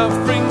up the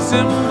suffering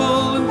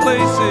symbol and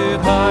place it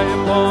high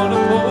upon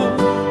a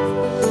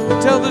pole,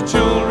 and tell the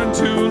children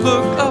to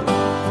look up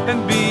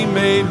and be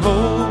made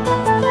whole.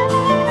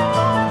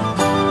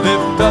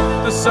 Lift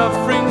up the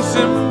suffering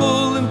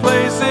symbol and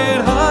place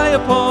it high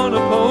upon a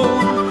pole,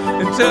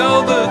 and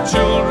tell the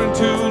children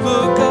to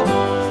look up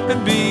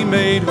and be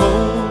made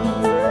whole.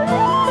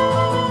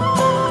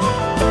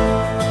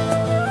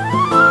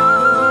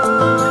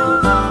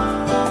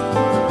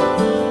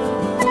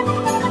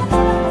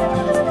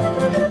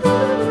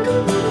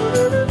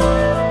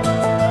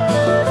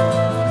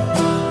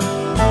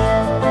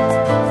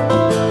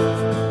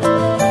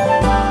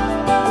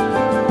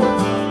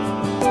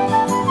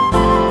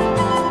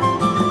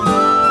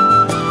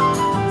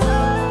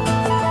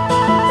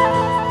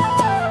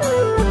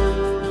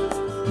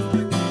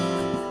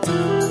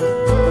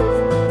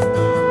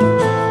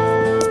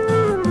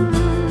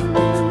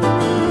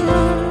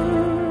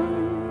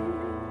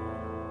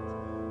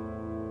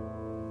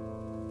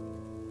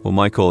 Well,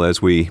 Michael,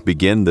 as we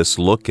begin this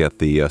look at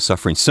the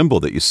suffering symbol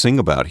that you sing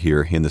about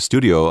here in the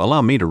studio,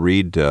 allow me to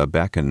read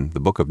back in the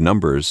book of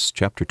Numbers,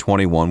 chapter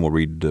 21. We'll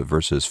read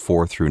verses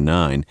 4 through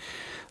 9.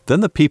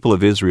 Then the people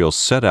of Israel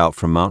set out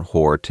from Mount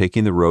Hor,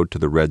 taking the road to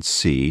the Red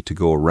Sea to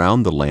go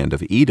around the land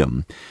of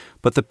Edom.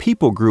 But the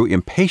people grew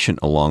impatient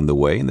along the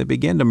way, and they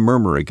began to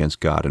murmur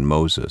against God and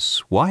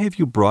Moses. "Why have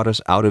you brought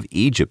us out of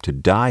Egypt to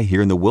die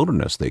here in the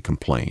wilderness?" they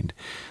complained.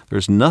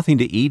 "There's nothing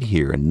to eat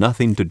here and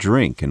nothing to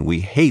drink, and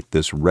we hate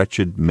this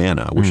wretched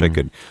manna." I wish I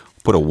could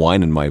put a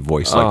whine in my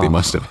voice like they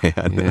must have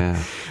had.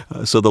 Yeah.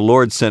 So the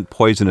Lord sent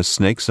poisonous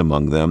snakes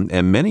among them,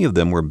 and many of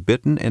them were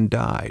bitten and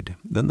died.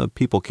 Then the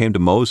people came to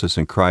Moses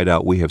and cried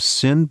out, "We have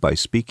sinned by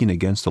speaking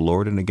against the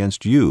Lord and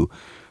against you.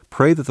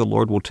 Pray that the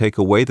Lord will take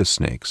away the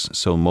snakes."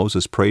 So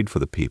Moses prayed for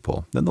the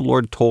people. Then the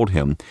Lord told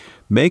him,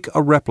 "Make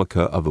a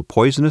replica of a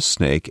poisonous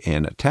snake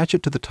and attach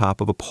it to the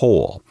top of a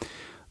pole.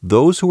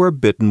 Those who are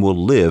bitten will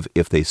live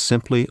if they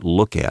simply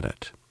look at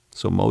it."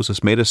 So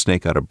Moses made a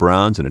snake out of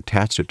bronze and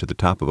attached it to the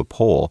top of a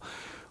pole.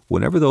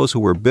 Whenever those who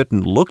were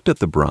bitten looked at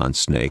the bronze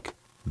snake,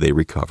 they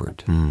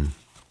recovered.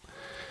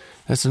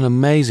 That's an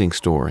amazing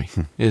story,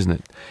 isn't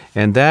it?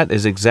 And that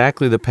is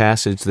exactly the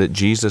passage that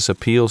Jesus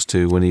appeals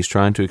to when he's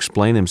trying to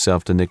explain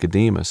himself to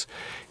Nicodemus.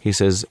 He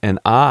says, "And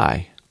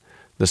I,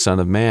 the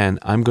Son of Man,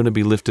 I'm going to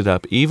be lifted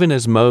up, even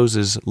as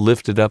Moses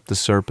lifted up the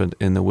serpent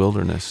in the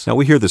wilderness." Now,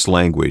 we hear this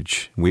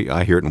language.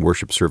 I hear it in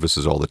worship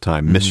services all the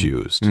time,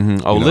 misused.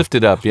 Oh,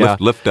 lifted up, yeah.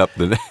 Lift up.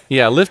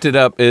 Yeah, lifted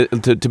up.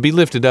 To be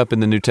lifted up in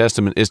the New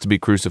Testament is to be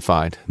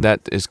crucified.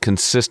 That is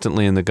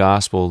consistently in the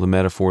gospel, the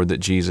metaphor that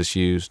Jesus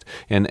used.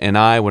 And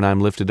I, when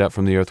I'm lifted up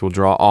from the earth, will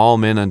draw all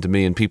men unto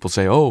me. And people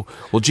say, "Oh,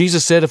 well,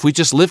 Jesus said if we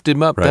just lift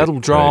him up, that'll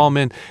draw all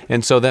men."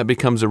 And so that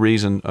becomes a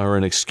reason or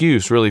an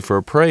excuse, really, for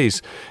a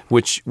praise,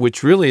 which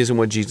really isn't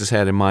what Jesus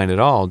had in mind at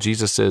all.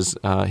 Jesus says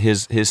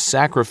his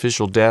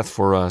sacrificial death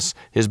for us,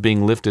 his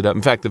being lifted up.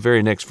 In fact, the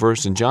very next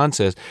verse in John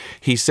says,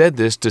 he said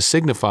this to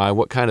signify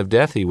what kind of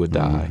death he would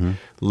die.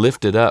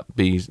 Lifted up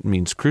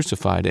means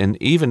crucified. And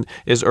even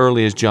as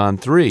early as John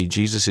 3,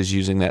 Jesus is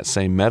using that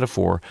same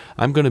metaphor.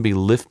 I'm going to be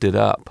lifted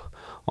up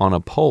on a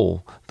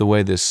pole the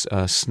way this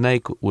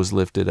snake was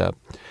lifted up.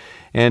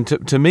 And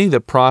to me, the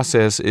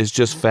process is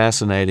just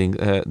fascinating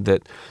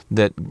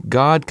that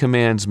God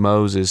commands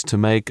Moses to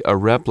make a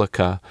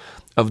replica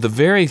of the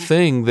very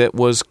thing that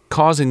was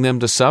causing them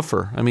to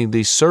suffer. I mean,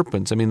 these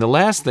serpents. I mean, the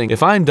last thing,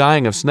 if I'm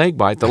dying of snake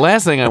bite, the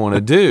last thing I want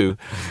to do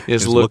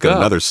is look at up.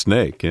 Another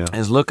snake, yeah.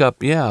 Is look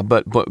up, yeah.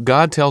 But what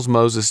God tells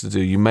Moses to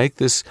do, you make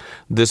this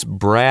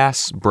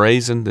brass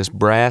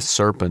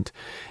serpent,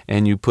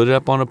 and you put it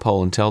up on a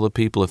pole and tell the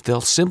people if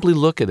they'll simply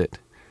look at it,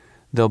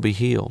 they'll be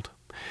healed.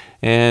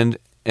 And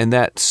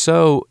that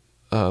so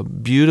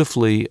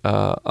beautifully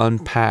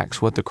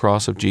unpacks what the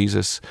cross of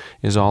Jesus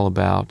is all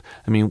about.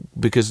 I mean,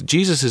 because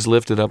Jesus is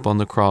lifted up on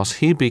the cross,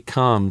 he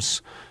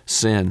becomes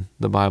sin,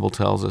 the Bible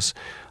tells us.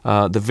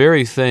 The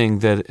very thing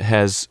that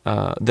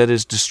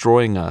is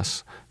destroying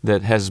us,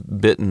 that has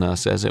bitten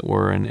us, as it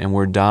were, and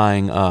we're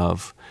dying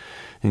of.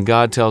 And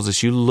God tells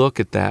us, you look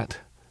at that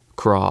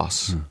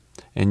cross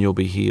and you'll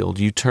be healed.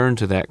 You turn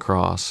to that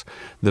cross,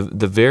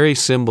 the very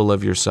symbol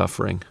of your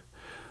suffering,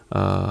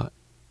 and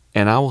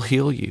I will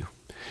heal you.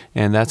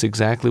 And that's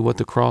exactly what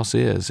the cross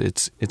is.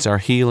 It's our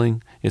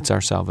healing. It's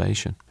our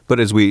salvation. But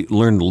as we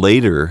learn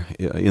later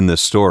in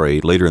this story,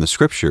 later in the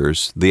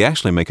Scriptures, they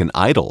actually make an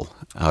idol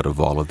out of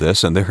all of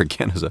this, and there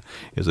again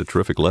is a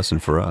terrific lesson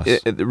for us.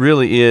 It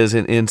really is.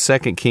 In 2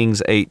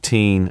 Kings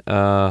 18,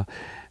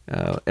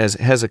 as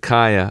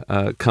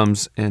Hezekiah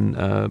comes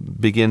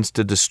and begins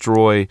to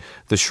destroy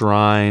the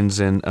shrines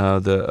and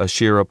the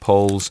Asherah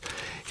poles,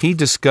 he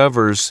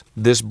discovers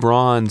this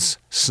bronze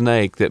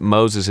snake that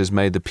Moses has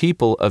made. The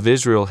people of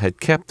Israel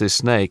had kept this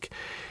snake,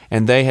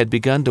 and they had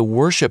begun to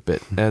worship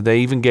it. They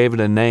even gave it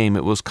a name.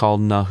 It was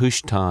called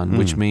Nehushtan,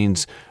 which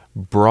means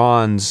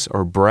bronze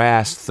or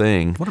brass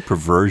thing. What a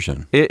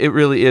perversion. It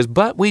really is.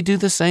 But we do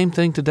the same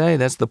thing today.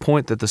 That's the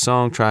point that the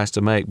song tries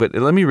to make. But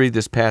let me read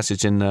this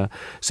passage in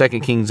 2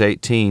 Kings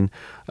 18,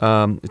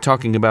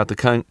 talking about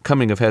the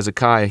coming of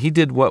Hezekiah. He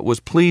did what was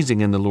pleasing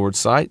in the Lord's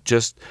sight,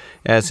 just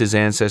as his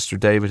ancestor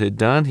David had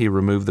done. He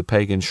removed the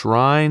pagan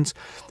shrines.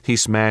 He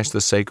smashed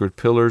the sacred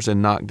pillars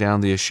and knocked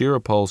down the Asherah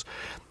poles.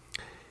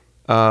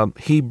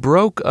 He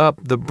broke up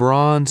the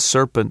bronze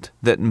serpent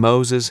that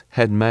Moses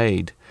had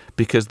made,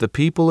 because the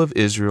people of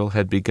Israel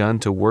had begun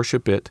to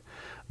worship it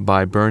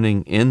by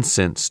burning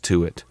incense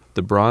to it.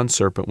 The bronze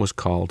serpent was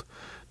called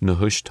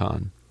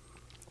Nehushtan.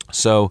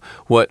 So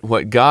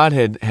what God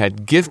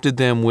had gifted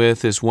them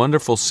with, this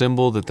wonderful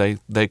symbol that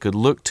they could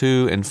look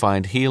to and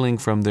find healing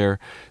from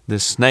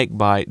this snake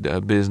bite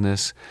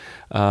business,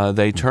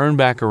 they turn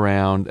back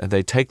around,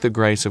 they take the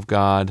grace of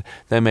God,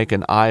 they make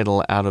an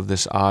idol out of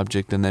this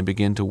object, and they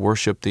begin to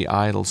worship the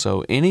idol.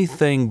 So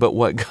anything but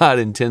what God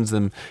intends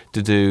them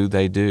to do,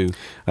 they do.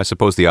 I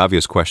suppose the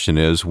obvious question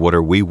is, what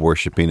are we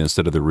worshiping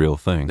instead of the real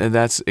thing? And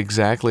that's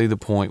exactly the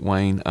point,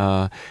 Wayne.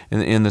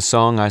 In the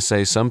song I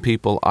say, some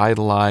people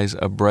idolize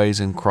a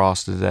brazen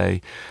cross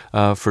today.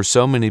 For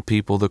so many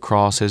people, the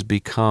cross has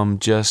become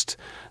just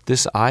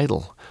this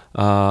idol.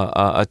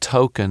 A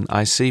token.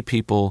 I see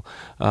people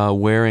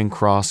wearing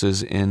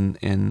crosses in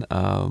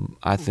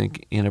I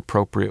think,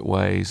 inappropriate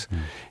ways,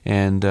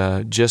 and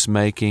just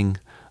making,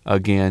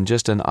 again,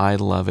 just an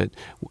idol of it.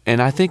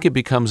 And I think it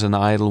becomes an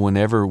idol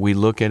whenever we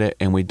look at it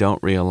and we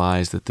don't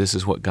realize that this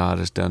is what God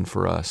has done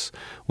for us.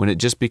 When it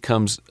just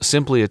becomes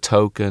simply a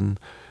token,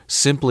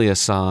 simply a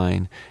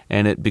sign,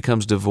 and it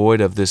becomes devoid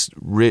of this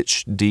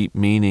rich, deep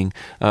meaning.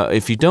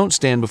 If you don't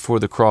stand before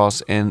the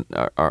cross, and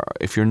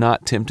if you're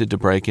not tempted to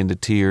break into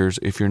tears,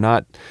 if you're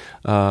not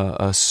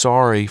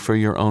sorry for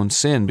your own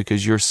sin,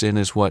 because your sin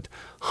is what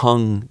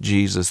hung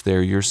Jesus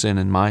there, your sin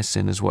and my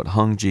sin is what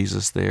hung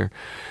Jesus there,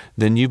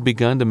 then you've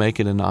begun to make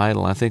it an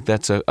idol. I think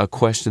that's a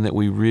question that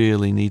we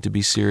really need to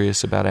be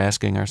serious about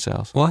asking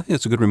ourselves. Well, I think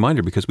it's a good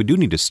reminder, because we do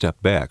need to step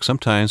back.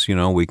 Sometimes,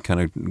 we kind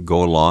of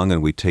go along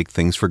and we take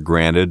things for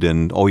granted,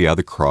 and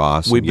the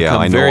cross. We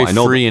become very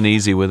free and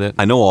easy with it.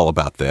 I know all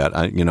about that.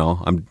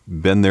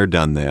 I've been there,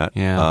 done that.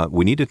 Yeah.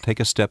 We need to take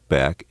a step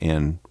back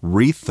and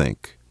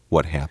rethink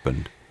what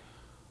happened.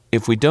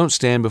 If we don't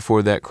stand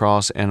before that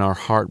cross and are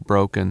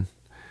heartbroken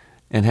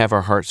and have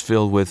our hearts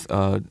filled with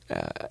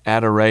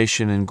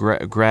adoration and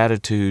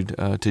gratitude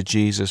to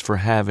Jesus for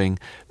having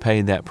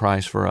paid that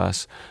price for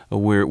us,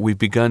 we've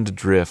begun to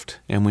drift,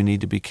 and we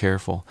need to be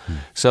careful.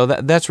 So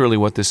that's really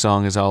what this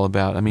song is all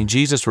about. I mean,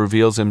 Jesus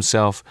reveals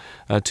himself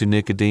to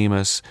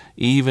Nicodemus,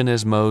 even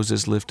as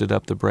Moses lifted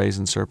up the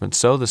brazen serpent,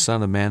 so the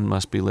Son of Man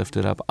must be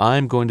lifted up.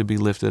 I'm going to be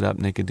lifted up,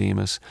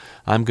 Nicodemus.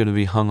 I'm going to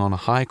be hung on a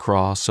high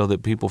cross so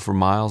that people from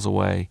miles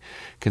away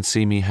can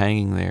see me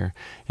hanging there.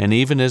 And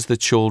even as the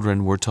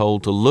children were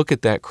told to look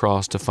at that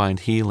cross to find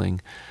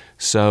healing,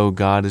 so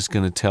God is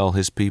going to tell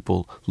his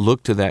people,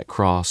 look to that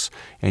cross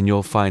and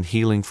you'll find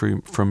healing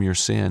from your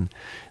sin.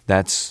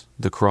 That's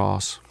the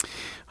cross.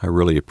 I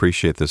really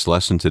appreciate this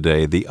lesson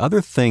today. The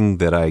other thing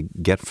that I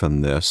get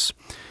from this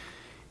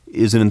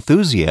is an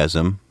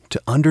enthusiasm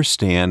to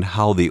understand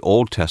how the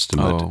Old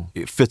Testament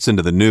it fits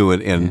into the New,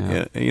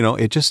 and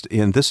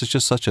this is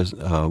just such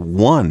a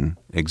one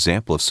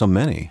example of so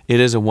many. It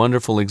is a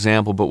wonderful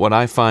example, but what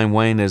I find,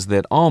 Wayne, is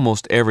that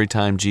almost every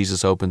time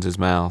Jesus opens his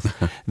mouth,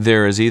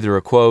 there is either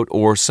a quote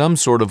or some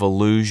sort of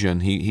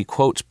allusion. He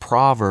quotes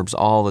Proverbs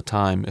all the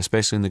time,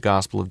 especially in the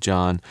Gospel of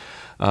John.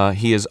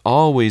 He is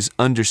always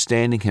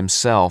understanding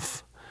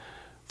himself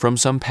from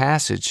some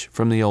passage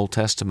from the Old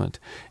Testament.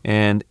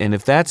 And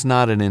if that's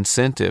not an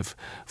incentive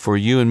for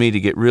you and me to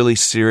get really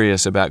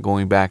serious about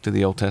going back to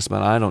the Old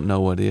Testament, I don't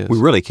know what is. We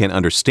really can't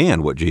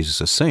understand what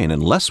Jesus is saying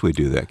unless we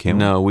do that, can we?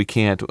 No, we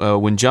can't.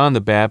 When John the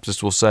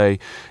Baptist will say,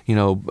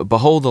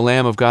 behold the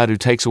Lamb of God who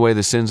takes away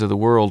the sins of the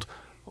world,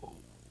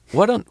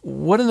 what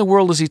in the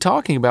world is he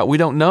talking about? We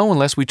don't know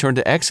unless we turn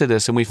to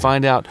Exodus and we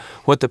find out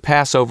what the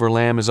Passover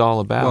lamb is all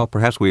about. Well,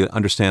 perhaps we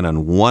understand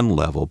on one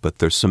level, but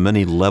there's so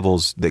many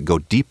levels that go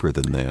deeper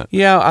than that.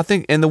 Yeah, I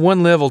think, and the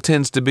one level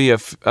tends to be a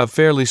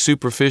fairly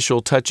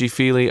superficial,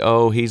 touchy-feely,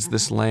 oh, he's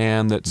this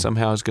lamb that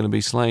somehow is going to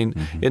be slain.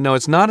 No,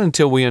 it's not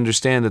until we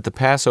understand that the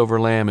Passover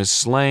lamb is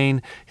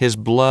slain, his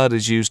blood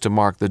is used to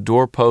mark the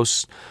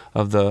doorposts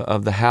of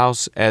the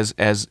house,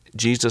 as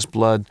Jesus'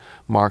 blood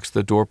marks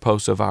the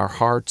doorposts of our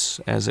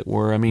hearts, as it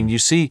were. I mean, you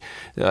see,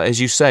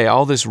 as you say,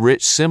 all this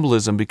rich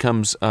symbolism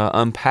becomes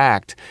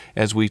unpacked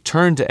as we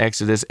turn to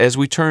Exodus, as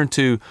we turn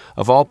to,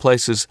 of all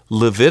places,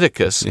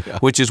 Leviticus,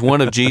 which is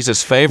one of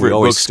Jesus' favorite we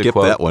always books to skip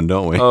quote. that one,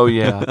 don't we? Oh,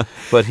 yeah.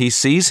 But he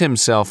sees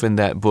himself in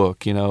that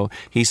book,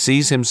 He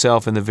sees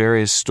himself in the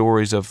various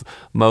stories of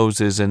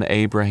Moses and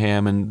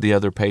Abraham and the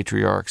other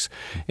patriarchs.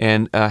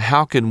 And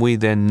how can we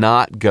then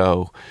not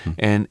go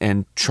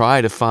and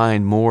try to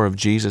find more of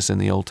Jesus in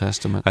the Old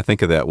Testament? I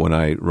think of that when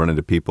I run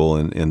into people,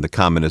 and the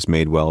comment is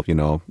made, well,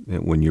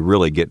 when you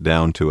really get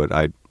down to it,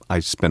 I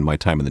spend my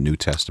time in the New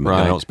Testament.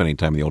 Right. I don't spend any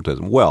time in the Old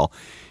Testament. Well,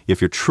 if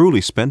you're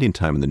truly spending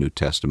time in the New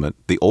Testament,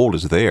 the Old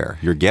is there.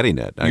 You're getting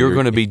it. You're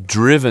going to be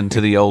driven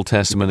to the Old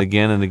Testament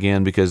again and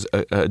again because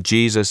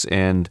Jesus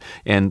and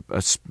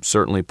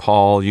certainly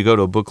Paul, you go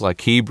to a book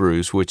like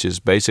Hebrews, which is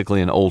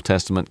basically an Old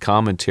Testament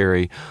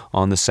commentary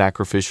on the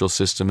sacrificial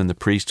system and the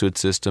priesthood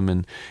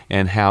system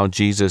and how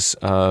Jesus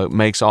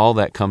makes all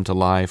that come to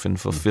life and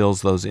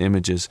fulfills those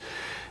images.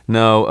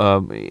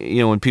 No,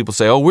 when people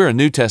say, "Oh, we're a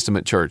New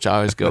Testament church," I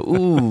always go,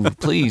 "Ooh,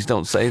 please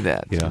don't say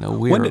that." Yeah.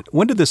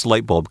 When did this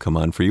light bulb come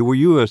on for you? Were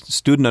you a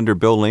student under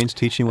Bill Lane's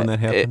teaching when that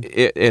happened?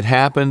 It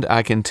happened.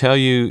 I can tell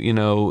you,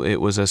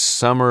 it was a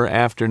summer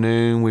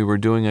afternoon. We were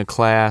doing a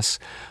class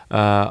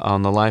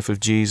on the life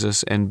of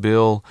Jesus, and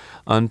Bill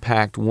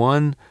unpacked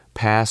one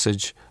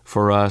passage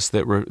for us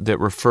that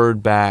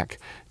referred back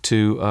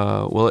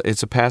to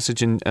it's a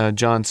passage in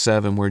John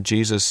 7 where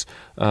Jesus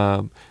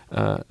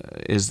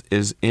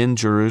is in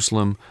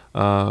Jerusalem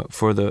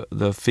for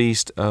the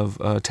Feast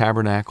of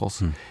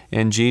Tabernacles,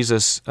 and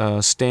Jesus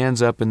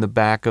stands up in the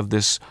back of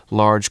this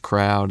large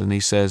crowd, and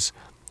he says,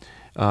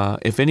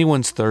 "If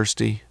anyone's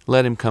thirsty,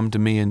 let him come to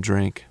me and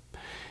drink."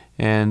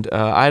 And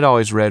I'd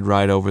always read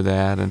right over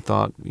that and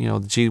thought,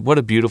 gee, what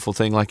a beautiful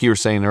thing, like you were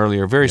saying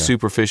earlier, very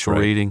superficial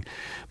reading.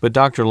 But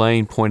Dr.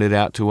 Lane pointed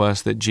out to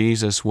us that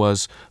Jesus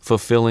was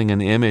fulfilling an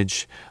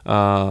image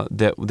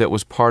that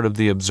was part of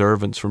the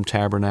observance from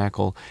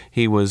Tabernacle.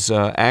 He was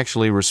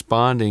actually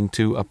responding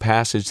to a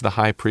passage the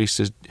high priest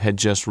had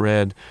just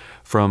read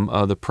from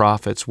the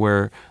prophets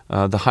where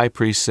the high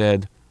priest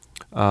said,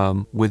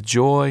 "With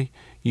joy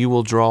you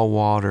will draw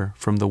water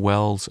from the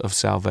wells of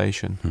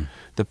salvation."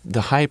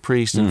 The high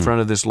priest in front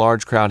of this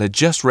large crowd had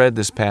just read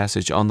this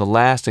passage on the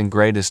last and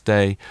greatest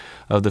day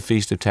of the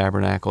Feast of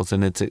Tabernacles,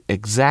 and it's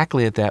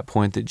exactly at that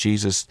point that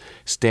Jesus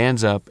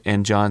stands up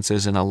and John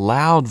says in a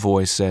loud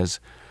voice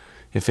says,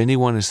 "If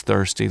anyone is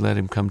thirsty, let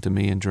him come to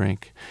me and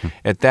drink."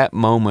 At that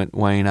moment,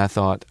 Wayne, I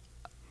thought,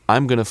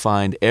 I'm going to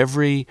find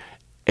every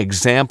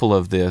example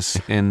of this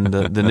in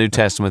the New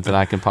Testament that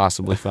I can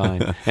possibly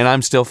find, and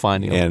I'm still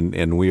finding it.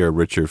 And we are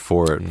richer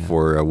for it,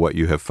 for what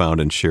you have found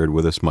and shared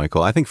with us,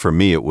 Michael. I think for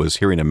me it was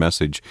hearing a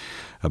message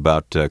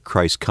about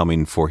Christ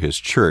coming for his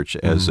church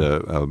as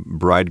a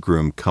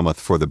bridegroom cometh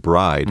for the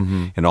bride,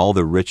 and all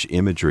the rich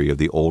imagery of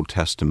the Old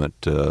Testament,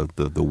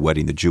 the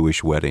wedding, the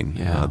Jewish wedding.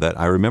 That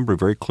I remember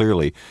very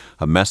clearly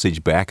a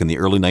message back in the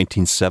early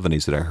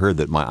 1970s that I heard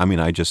that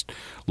I just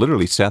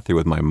literally sat there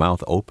with my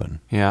mouth open.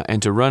 Yeah,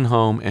 and to run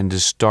home and to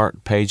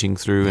start paging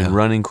through and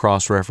running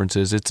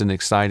cross-references, it's an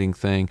exciting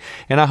thing.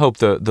 And I hope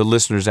the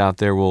listeners out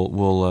there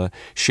will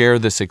share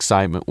this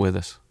excitement with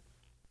us.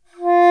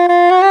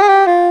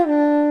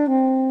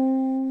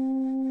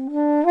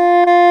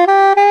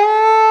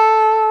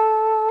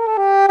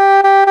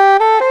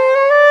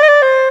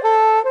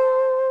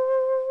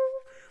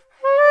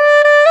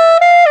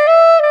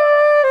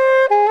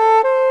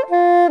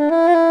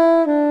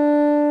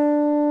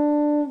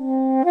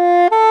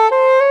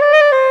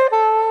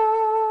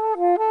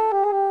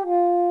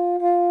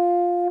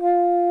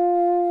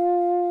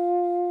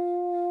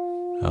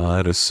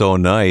 That is so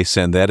nice,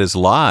 and that is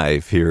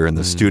live here in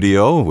the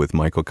studio with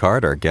Michael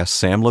Card, our guest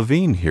Sam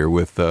Levine here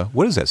with,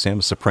 what is that, Sam,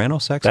 a soprano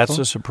saxophone? That's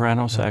a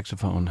soprano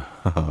saxophone.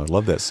 I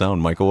love that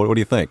sound, Michael. What do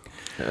you think?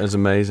 That's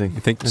amazing. You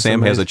think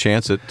Sam has a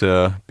chance at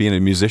being a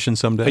musician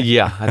someday?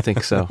 Yeah, I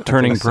think so.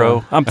 Turning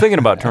pro. I'm thinking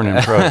about turning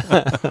pro.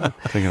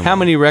 How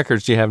many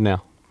records do you have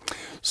now?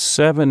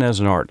 7 as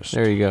an artist.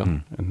 There you go.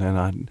 And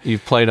then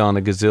You've played on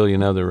a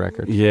gazillion other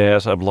records.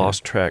 Yes, I've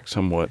lost track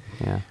somewhat.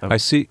 Yeah. I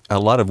see a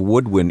lot of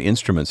woodwind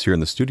instruments here in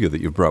the studio that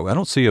you've brought. I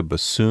don't see a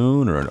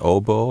bassoon or an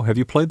oboe. Have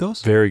you played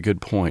those? Very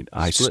good point.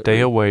 I stay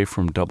away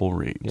from double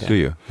reeds. Yeah. Do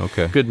you?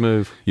 Okay. Good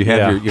move. You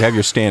have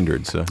your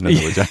standards. In other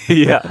words.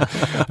 Yeah.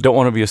 Don't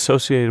want to be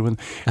associated with.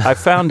 I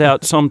found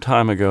out some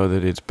time ago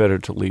that it's better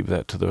to leave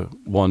that to the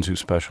ones who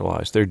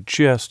specialize. They're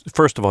just,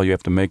 first of all, you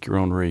have to make your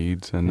own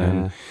reeds, and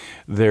then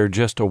they're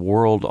just a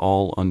world world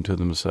all unto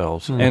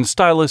themselves. And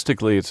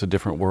stylistically, it's a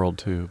different world,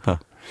 too.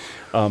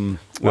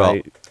 Well,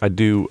 I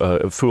do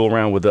fool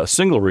around with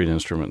single reed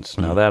instruments.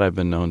 Now that I've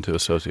been known to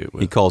associate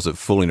with. he calls it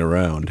fooling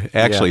around.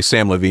 Actually,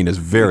 Sam Levine is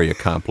very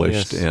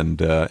accomplished Yes.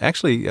 and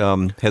actually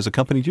has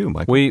accompanied you,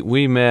 Michael.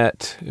 We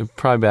met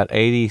probably about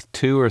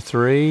 82 or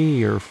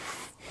 3 or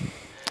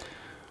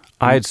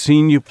I had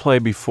seen you play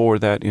before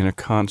that in a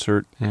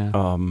concert.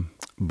 Yeah.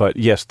 But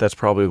yes, that's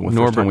probably the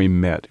first time we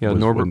met. Yeah,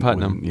 Norbert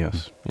Putnam.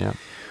 Yes. yeah.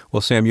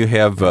 Well, Sam, you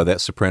have that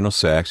soprano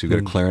sax. You've got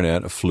a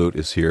clarinet, a flute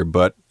is here.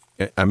 But,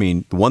 I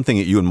mean, the one thing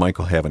that you and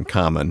Michael have in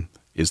common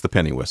is the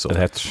penny whistle.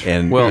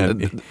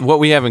 What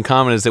we have in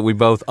common is that we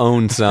both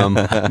own some.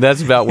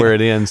 That's about where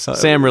it ends.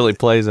 Sam really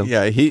plays them.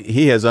 Yeah,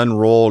 he has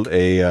unrolled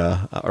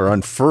or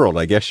unfurled,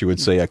 I guess you would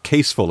say, a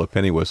case full of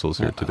penny whistles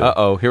here today.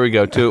 Uh-oh, here we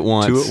go. 2 at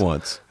once. 2 at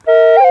once.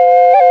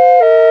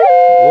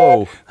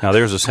 Whoa. Now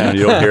there's a sound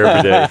you don't hear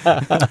every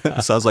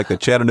day. Sounds like the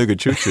Chattanooga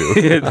Choo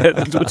Choo.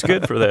 That's what's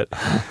good for that.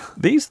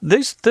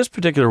 This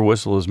particular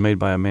whistle is made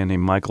by a man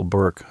named Michael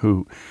Burke,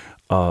 who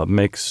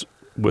makes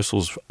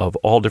whistles of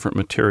all different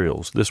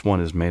materials. This one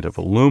is made of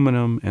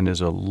aluminum and is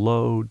a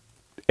low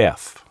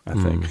F, I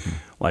think.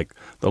 Like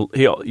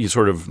you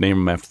sort of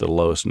name them after the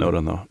lowest note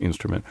on the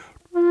instrument.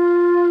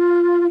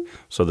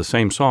 So the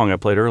same song I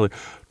played earlier.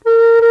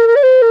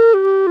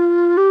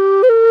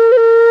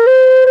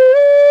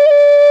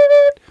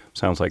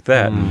 Sounds like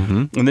that.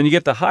 And then you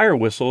get the higher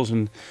whistles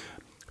and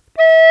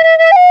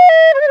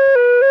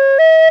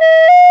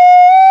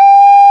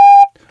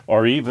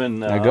or even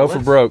Now go for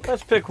broke.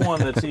 Let's pick one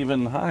that's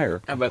even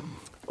higher. How about,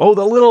 Oh,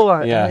 the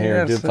little yeah,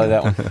 here, do play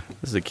that one. This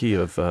is the key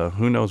of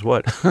who knows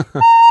what.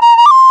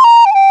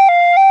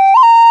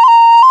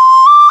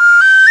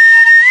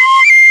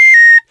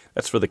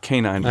 That's for the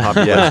canine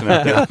population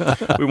out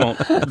there. We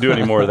won't do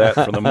any more of that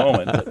for the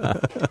moment.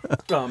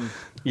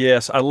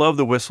 Yes, I love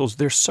the whistles.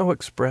 They're so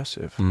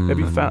expressive. Have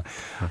you found?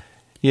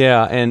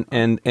 Yeah, and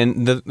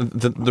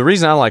the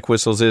reason I like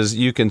whistles is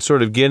you can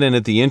sort of get in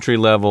at the entry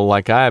level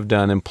like I've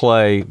done and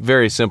play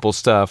very simple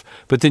stuff,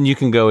 but then you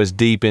can go as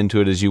deep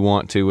into it as you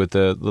want to with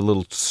the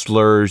little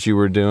slurs you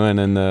were doing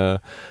and I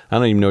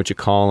don't even know what you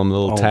call them, the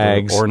little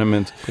tags. The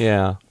ornaments.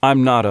 Yeah.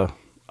 I'm not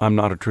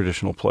a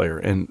traditional player,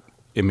 and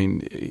I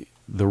mean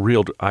the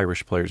real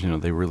Irish players,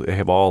 they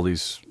have all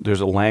these. There's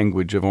a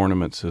language of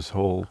ornaments. This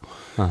whole,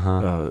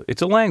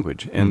 it's a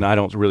language, and I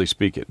don't really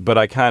speak it, but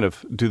I kind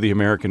of do the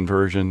American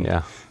version.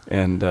 Yeah,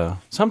 and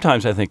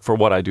sometimes I think for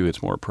what I do,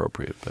 it's more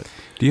appropriate. But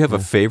do you have a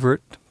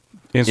favorite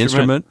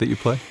instrument that you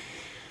play?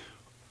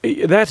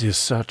 That is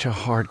such a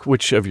hard.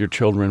 Which of your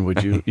children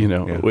would you?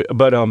 Yeah.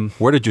 But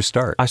where did you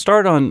start? I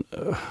started on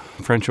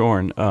French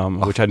horn,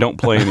 which I don't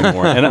play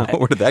anymore. And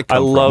where did that come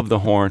from? I love the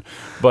horn,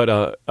 but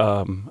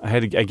I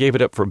gave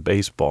it up for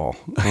baseball,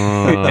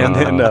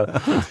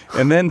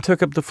 and then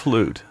took up the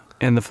flute.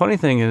 And the funny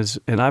thing is,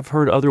 and I've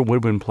heard other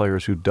woodwind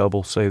players who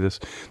double say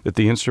this, that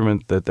the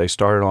instrument that they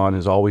started on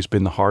has always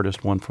been the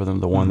hardest one for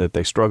them, the one that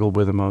they struggled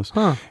with the most.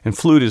 And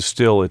flute is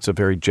it's a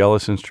very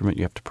jealous instrument.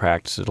 You have to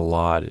practice it a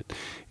lot.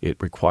 It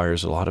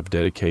requires a lot of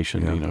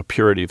dedication,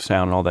 purity of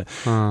sound and all that.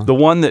 The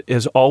one that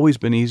has always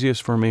been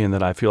easiest for me and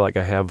that I feel like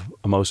I have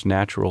a most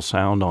natural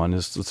sound on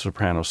is the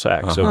soprano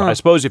sax. So I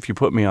suppose if you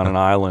put me on an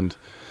island,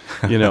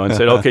 and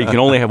said, okay, you can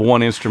only have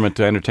one instrument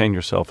to entertain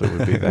yourself, it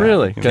would be that.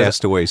 Really?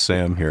 Castaway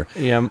Sam here.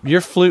 Yeah,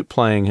 your flute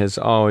playing has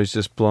always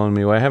just blown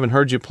me away. I haven't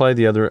heard you play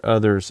the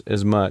others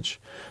as much,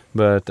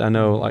 but I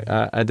know like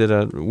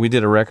we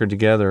did a record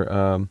together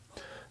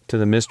to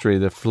the Mystery.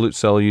 The flute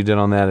solo you did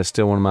on that is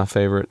still one of my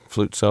favorite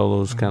flute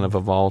solos kind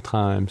of all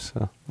time.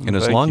 So. And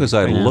as long as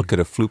I look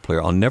at a flute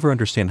player, I'll never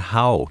understand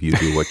how you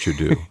do what you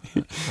do.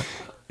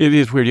 It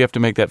is weird. You have to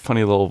make that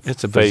funny little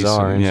It's a face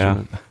bizarre and,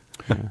 instrument.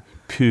 Yeah.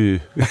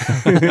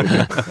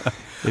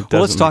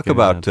 Well, let's talk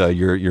about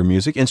your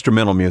music,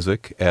 instrumental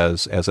music,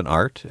 as an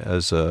art,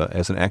 as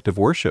an act of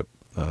worship,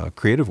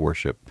 creative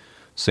worship.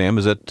 Sam,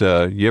 is it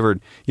you ever?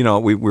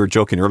 We were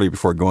joking earlier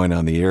before going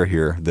on the air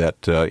here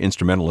that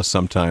instrumentalists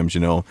sometimes,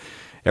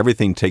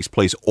 everything takes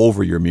place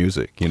over your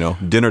music.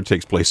 Dinner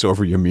takes place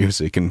over your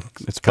music, and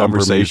it's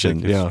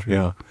conversation.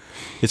 Yeah.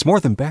 It's more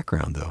than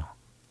background, though.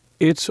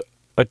 It's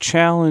a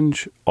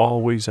challenge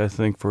always, I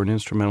think, for an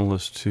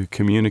instrumentalist to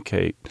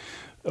communicate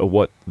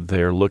what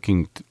they're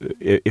looking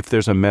if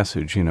there's a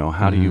message,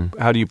 how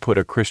do you put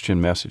a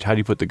Christian message? How do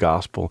you put the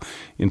gospel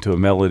into a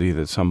melody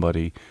that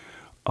somebody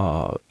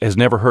has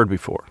never heard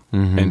before?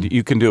 And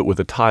you can do it with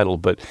a title,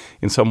 but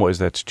in some ways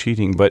that's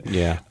cheating. But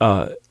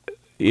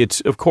it's,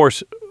 of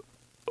course,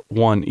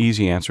 one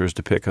easy answer is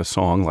to pick a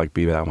song like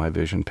Be Thou My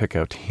Vision, pick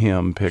a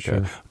hymn, pick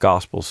a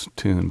gospel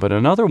tune. But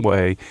another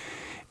way,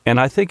 and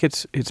I think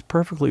it's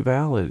perfectly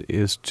valid,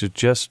 is to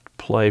just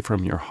play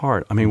from your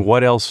heart. I mean,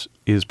 what else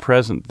is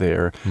present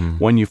there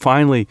when you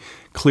finally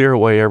clear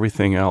away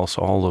everything else,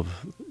 all of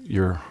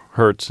your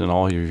hurts and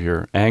all of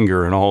your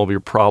anger and all of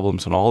your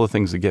problems and all the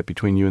things that get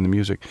between you and the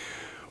music?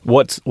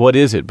 What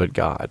is it but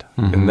God?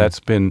 And that's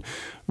been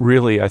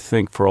really, I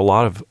think, for a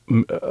lot of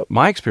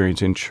my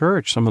experience in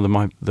church, some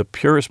of the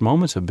purest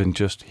moments have been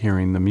just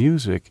hearing the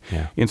music,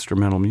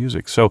 instrumental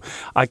music. So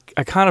I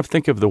kind of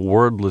think of the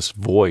wordless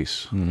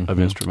voice of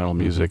instrumental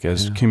music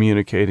as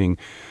communicating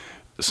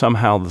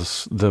somehow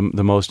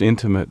the most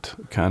intimate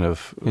kind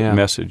of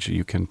message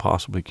you can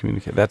possibly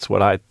communicate. That's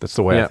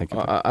the way I think of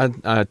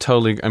it. I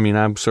totally,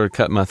 I'm sort of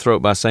cutting my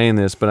throat by saying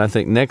this, but I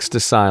think next to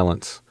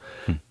silence,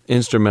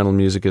 instrumental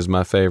music is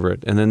my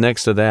favorite. And then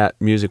next to that,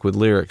 music with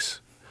lyrics.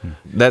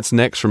 That's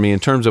next for me in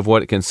terms of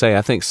what it can say.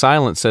 I think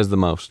silence says the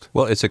most.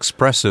 Well, it's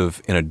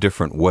expressive in a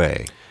different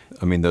way.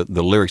 I mean,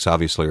 the lyrics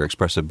obviously are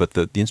expressive, but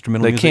the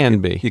instrumental music... They can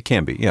be. It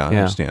can be, I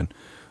understand.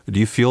 Do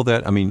you feel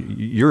that? I mean,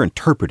 you're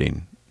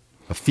interpreting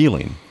a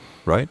feeling,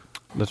 right?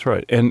 That's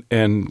right.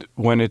 And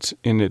when it's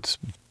in its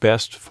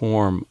best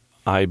form,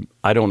 I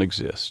don't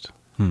exist.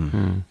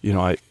 You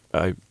know,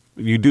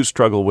 you do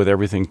struggle with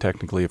everything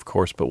technically, of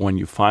course, but when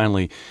you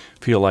finally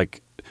feel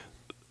like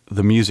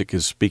the music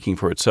is speaking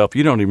for itself,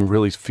 you don't even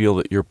really feel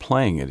that you're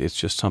playing it. It's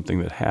just something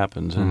that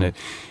happens, and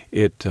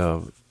it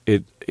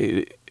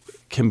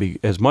can be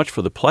as much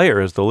for the player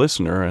as the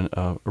listener, and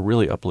a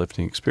really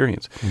uplifting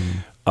experience.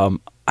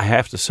 I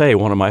have to say,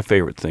 one of my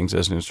favorite things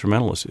as an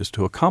instrumentalist is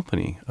to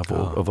accompany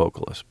a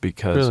vocalist,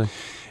 because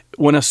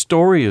when a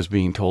story is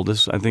being told,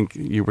 I think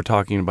you were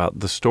talking about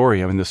the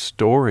story. I mean, the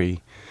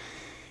story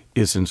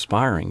is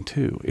inspiring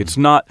too. It's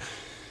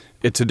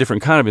a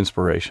different kind of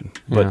inspiration,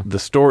 but the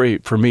story,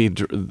 for me,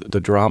 the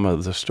drama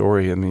of the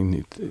story, I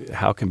mean,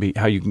 how can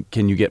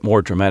you get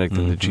more dramatic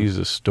than the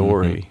Jesus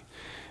story?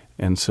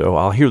 And so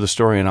I'll hear the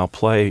story and I'll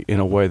play in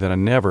a way that I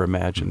never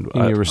imagined.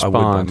 And you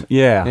respond.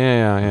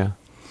 Yeah.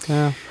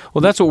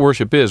 Well, that's what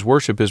worship is.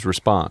 Worship is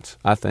response,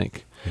 I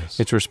think. Yes.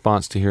 It's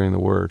response to hearing the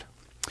word.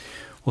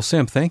 Well,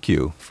 Sam, thank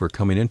you for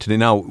coming in today.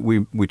 Now,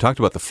 we talked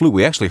about the flute.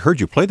 We actually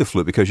heard you play the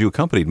flute because you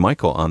accompanied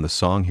Michael on the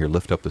song here,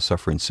 Lift Up the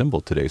Suffering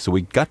Symbol, today. So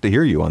we got to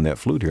hear you on that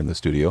flute here in the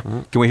studio.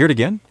 Can we hear it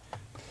again?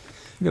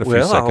 We've got a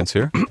few seconds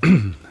here.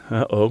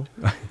 Uh-oh.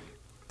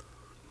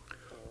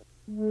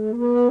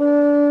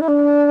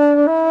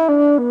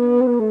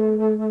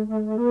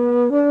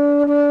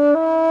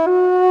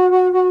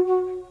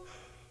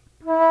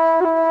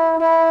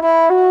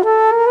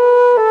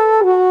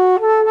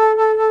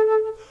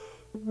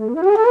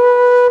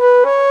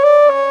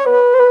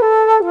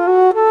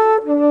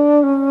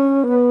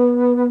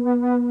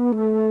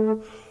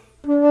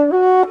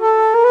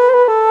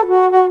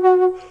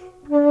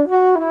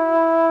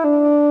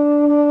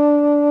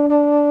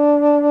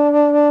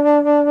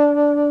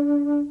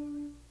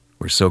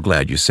 We're so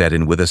glad you sat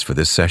in with us for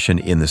this session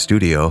in the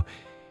studio.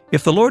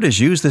 If the Lord has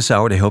used this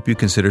hour to help you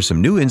consider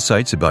some new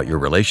insights about your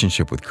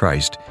relationship with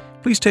Christ,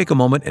 please take a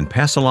moment and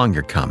pass along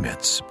your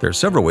comments. There are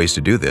several ways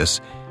to do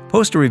this.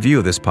 Post a review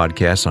of this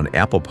podcast on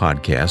Apple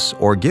Podcasts,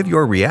 or give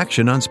your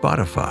reaction on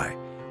Spotify,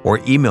 or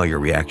email your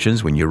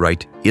reactions when you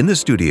write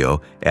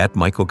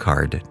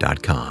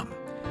inthestudio@michaelcard.com.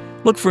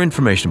 Look for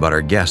information about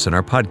our guests on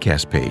our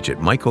podcast page at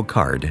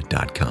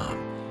michaelcard.com.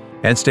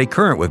 And stay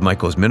current with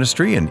Michael's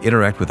ministry and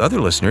interact with other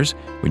listeners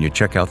when you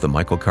check out the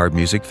Michael Card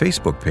Music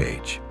Facebook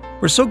page.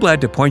 We're so glad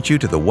to point you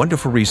to the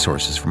wonderful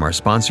resources from our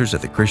sponsors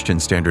at the Christian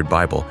Standard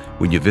Bible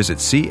when you visit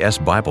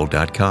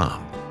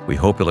csbible.com. We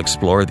hope you'll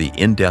explore the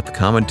in-depth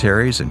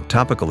commentaries and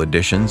topical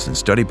editions and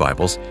study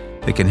Bibles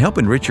that can help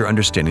enrich your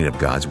understanding of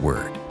God's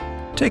Word.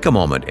 Take a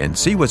moment and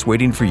see what's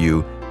waiting for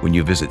you when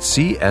you visit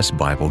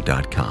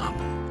csbible.com.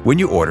 When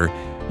you order,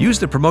 use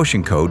the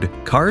promotion code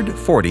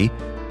CARD40,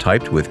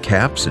 typed with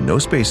caps and no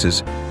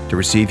spaces, to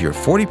receive your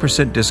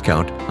 40%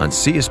 discount on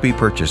CSB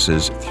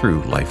purchases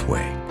through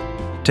Lifeway.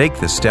 Take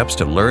the steps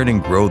to learn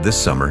and grow this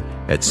summer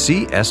at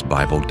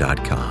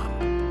csbible.com.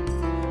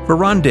 For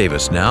Ron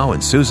Davis now,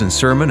 and Susan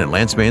Sermon and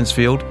Lance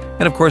Mansfield,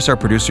 and of course our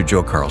producer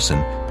Joe Carlson,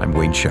 I'm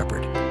Wayne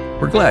Shepherd.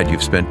 We're glad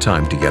you've spent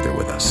time together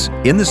with us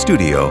in the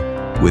studio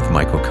with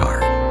Michael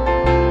Card.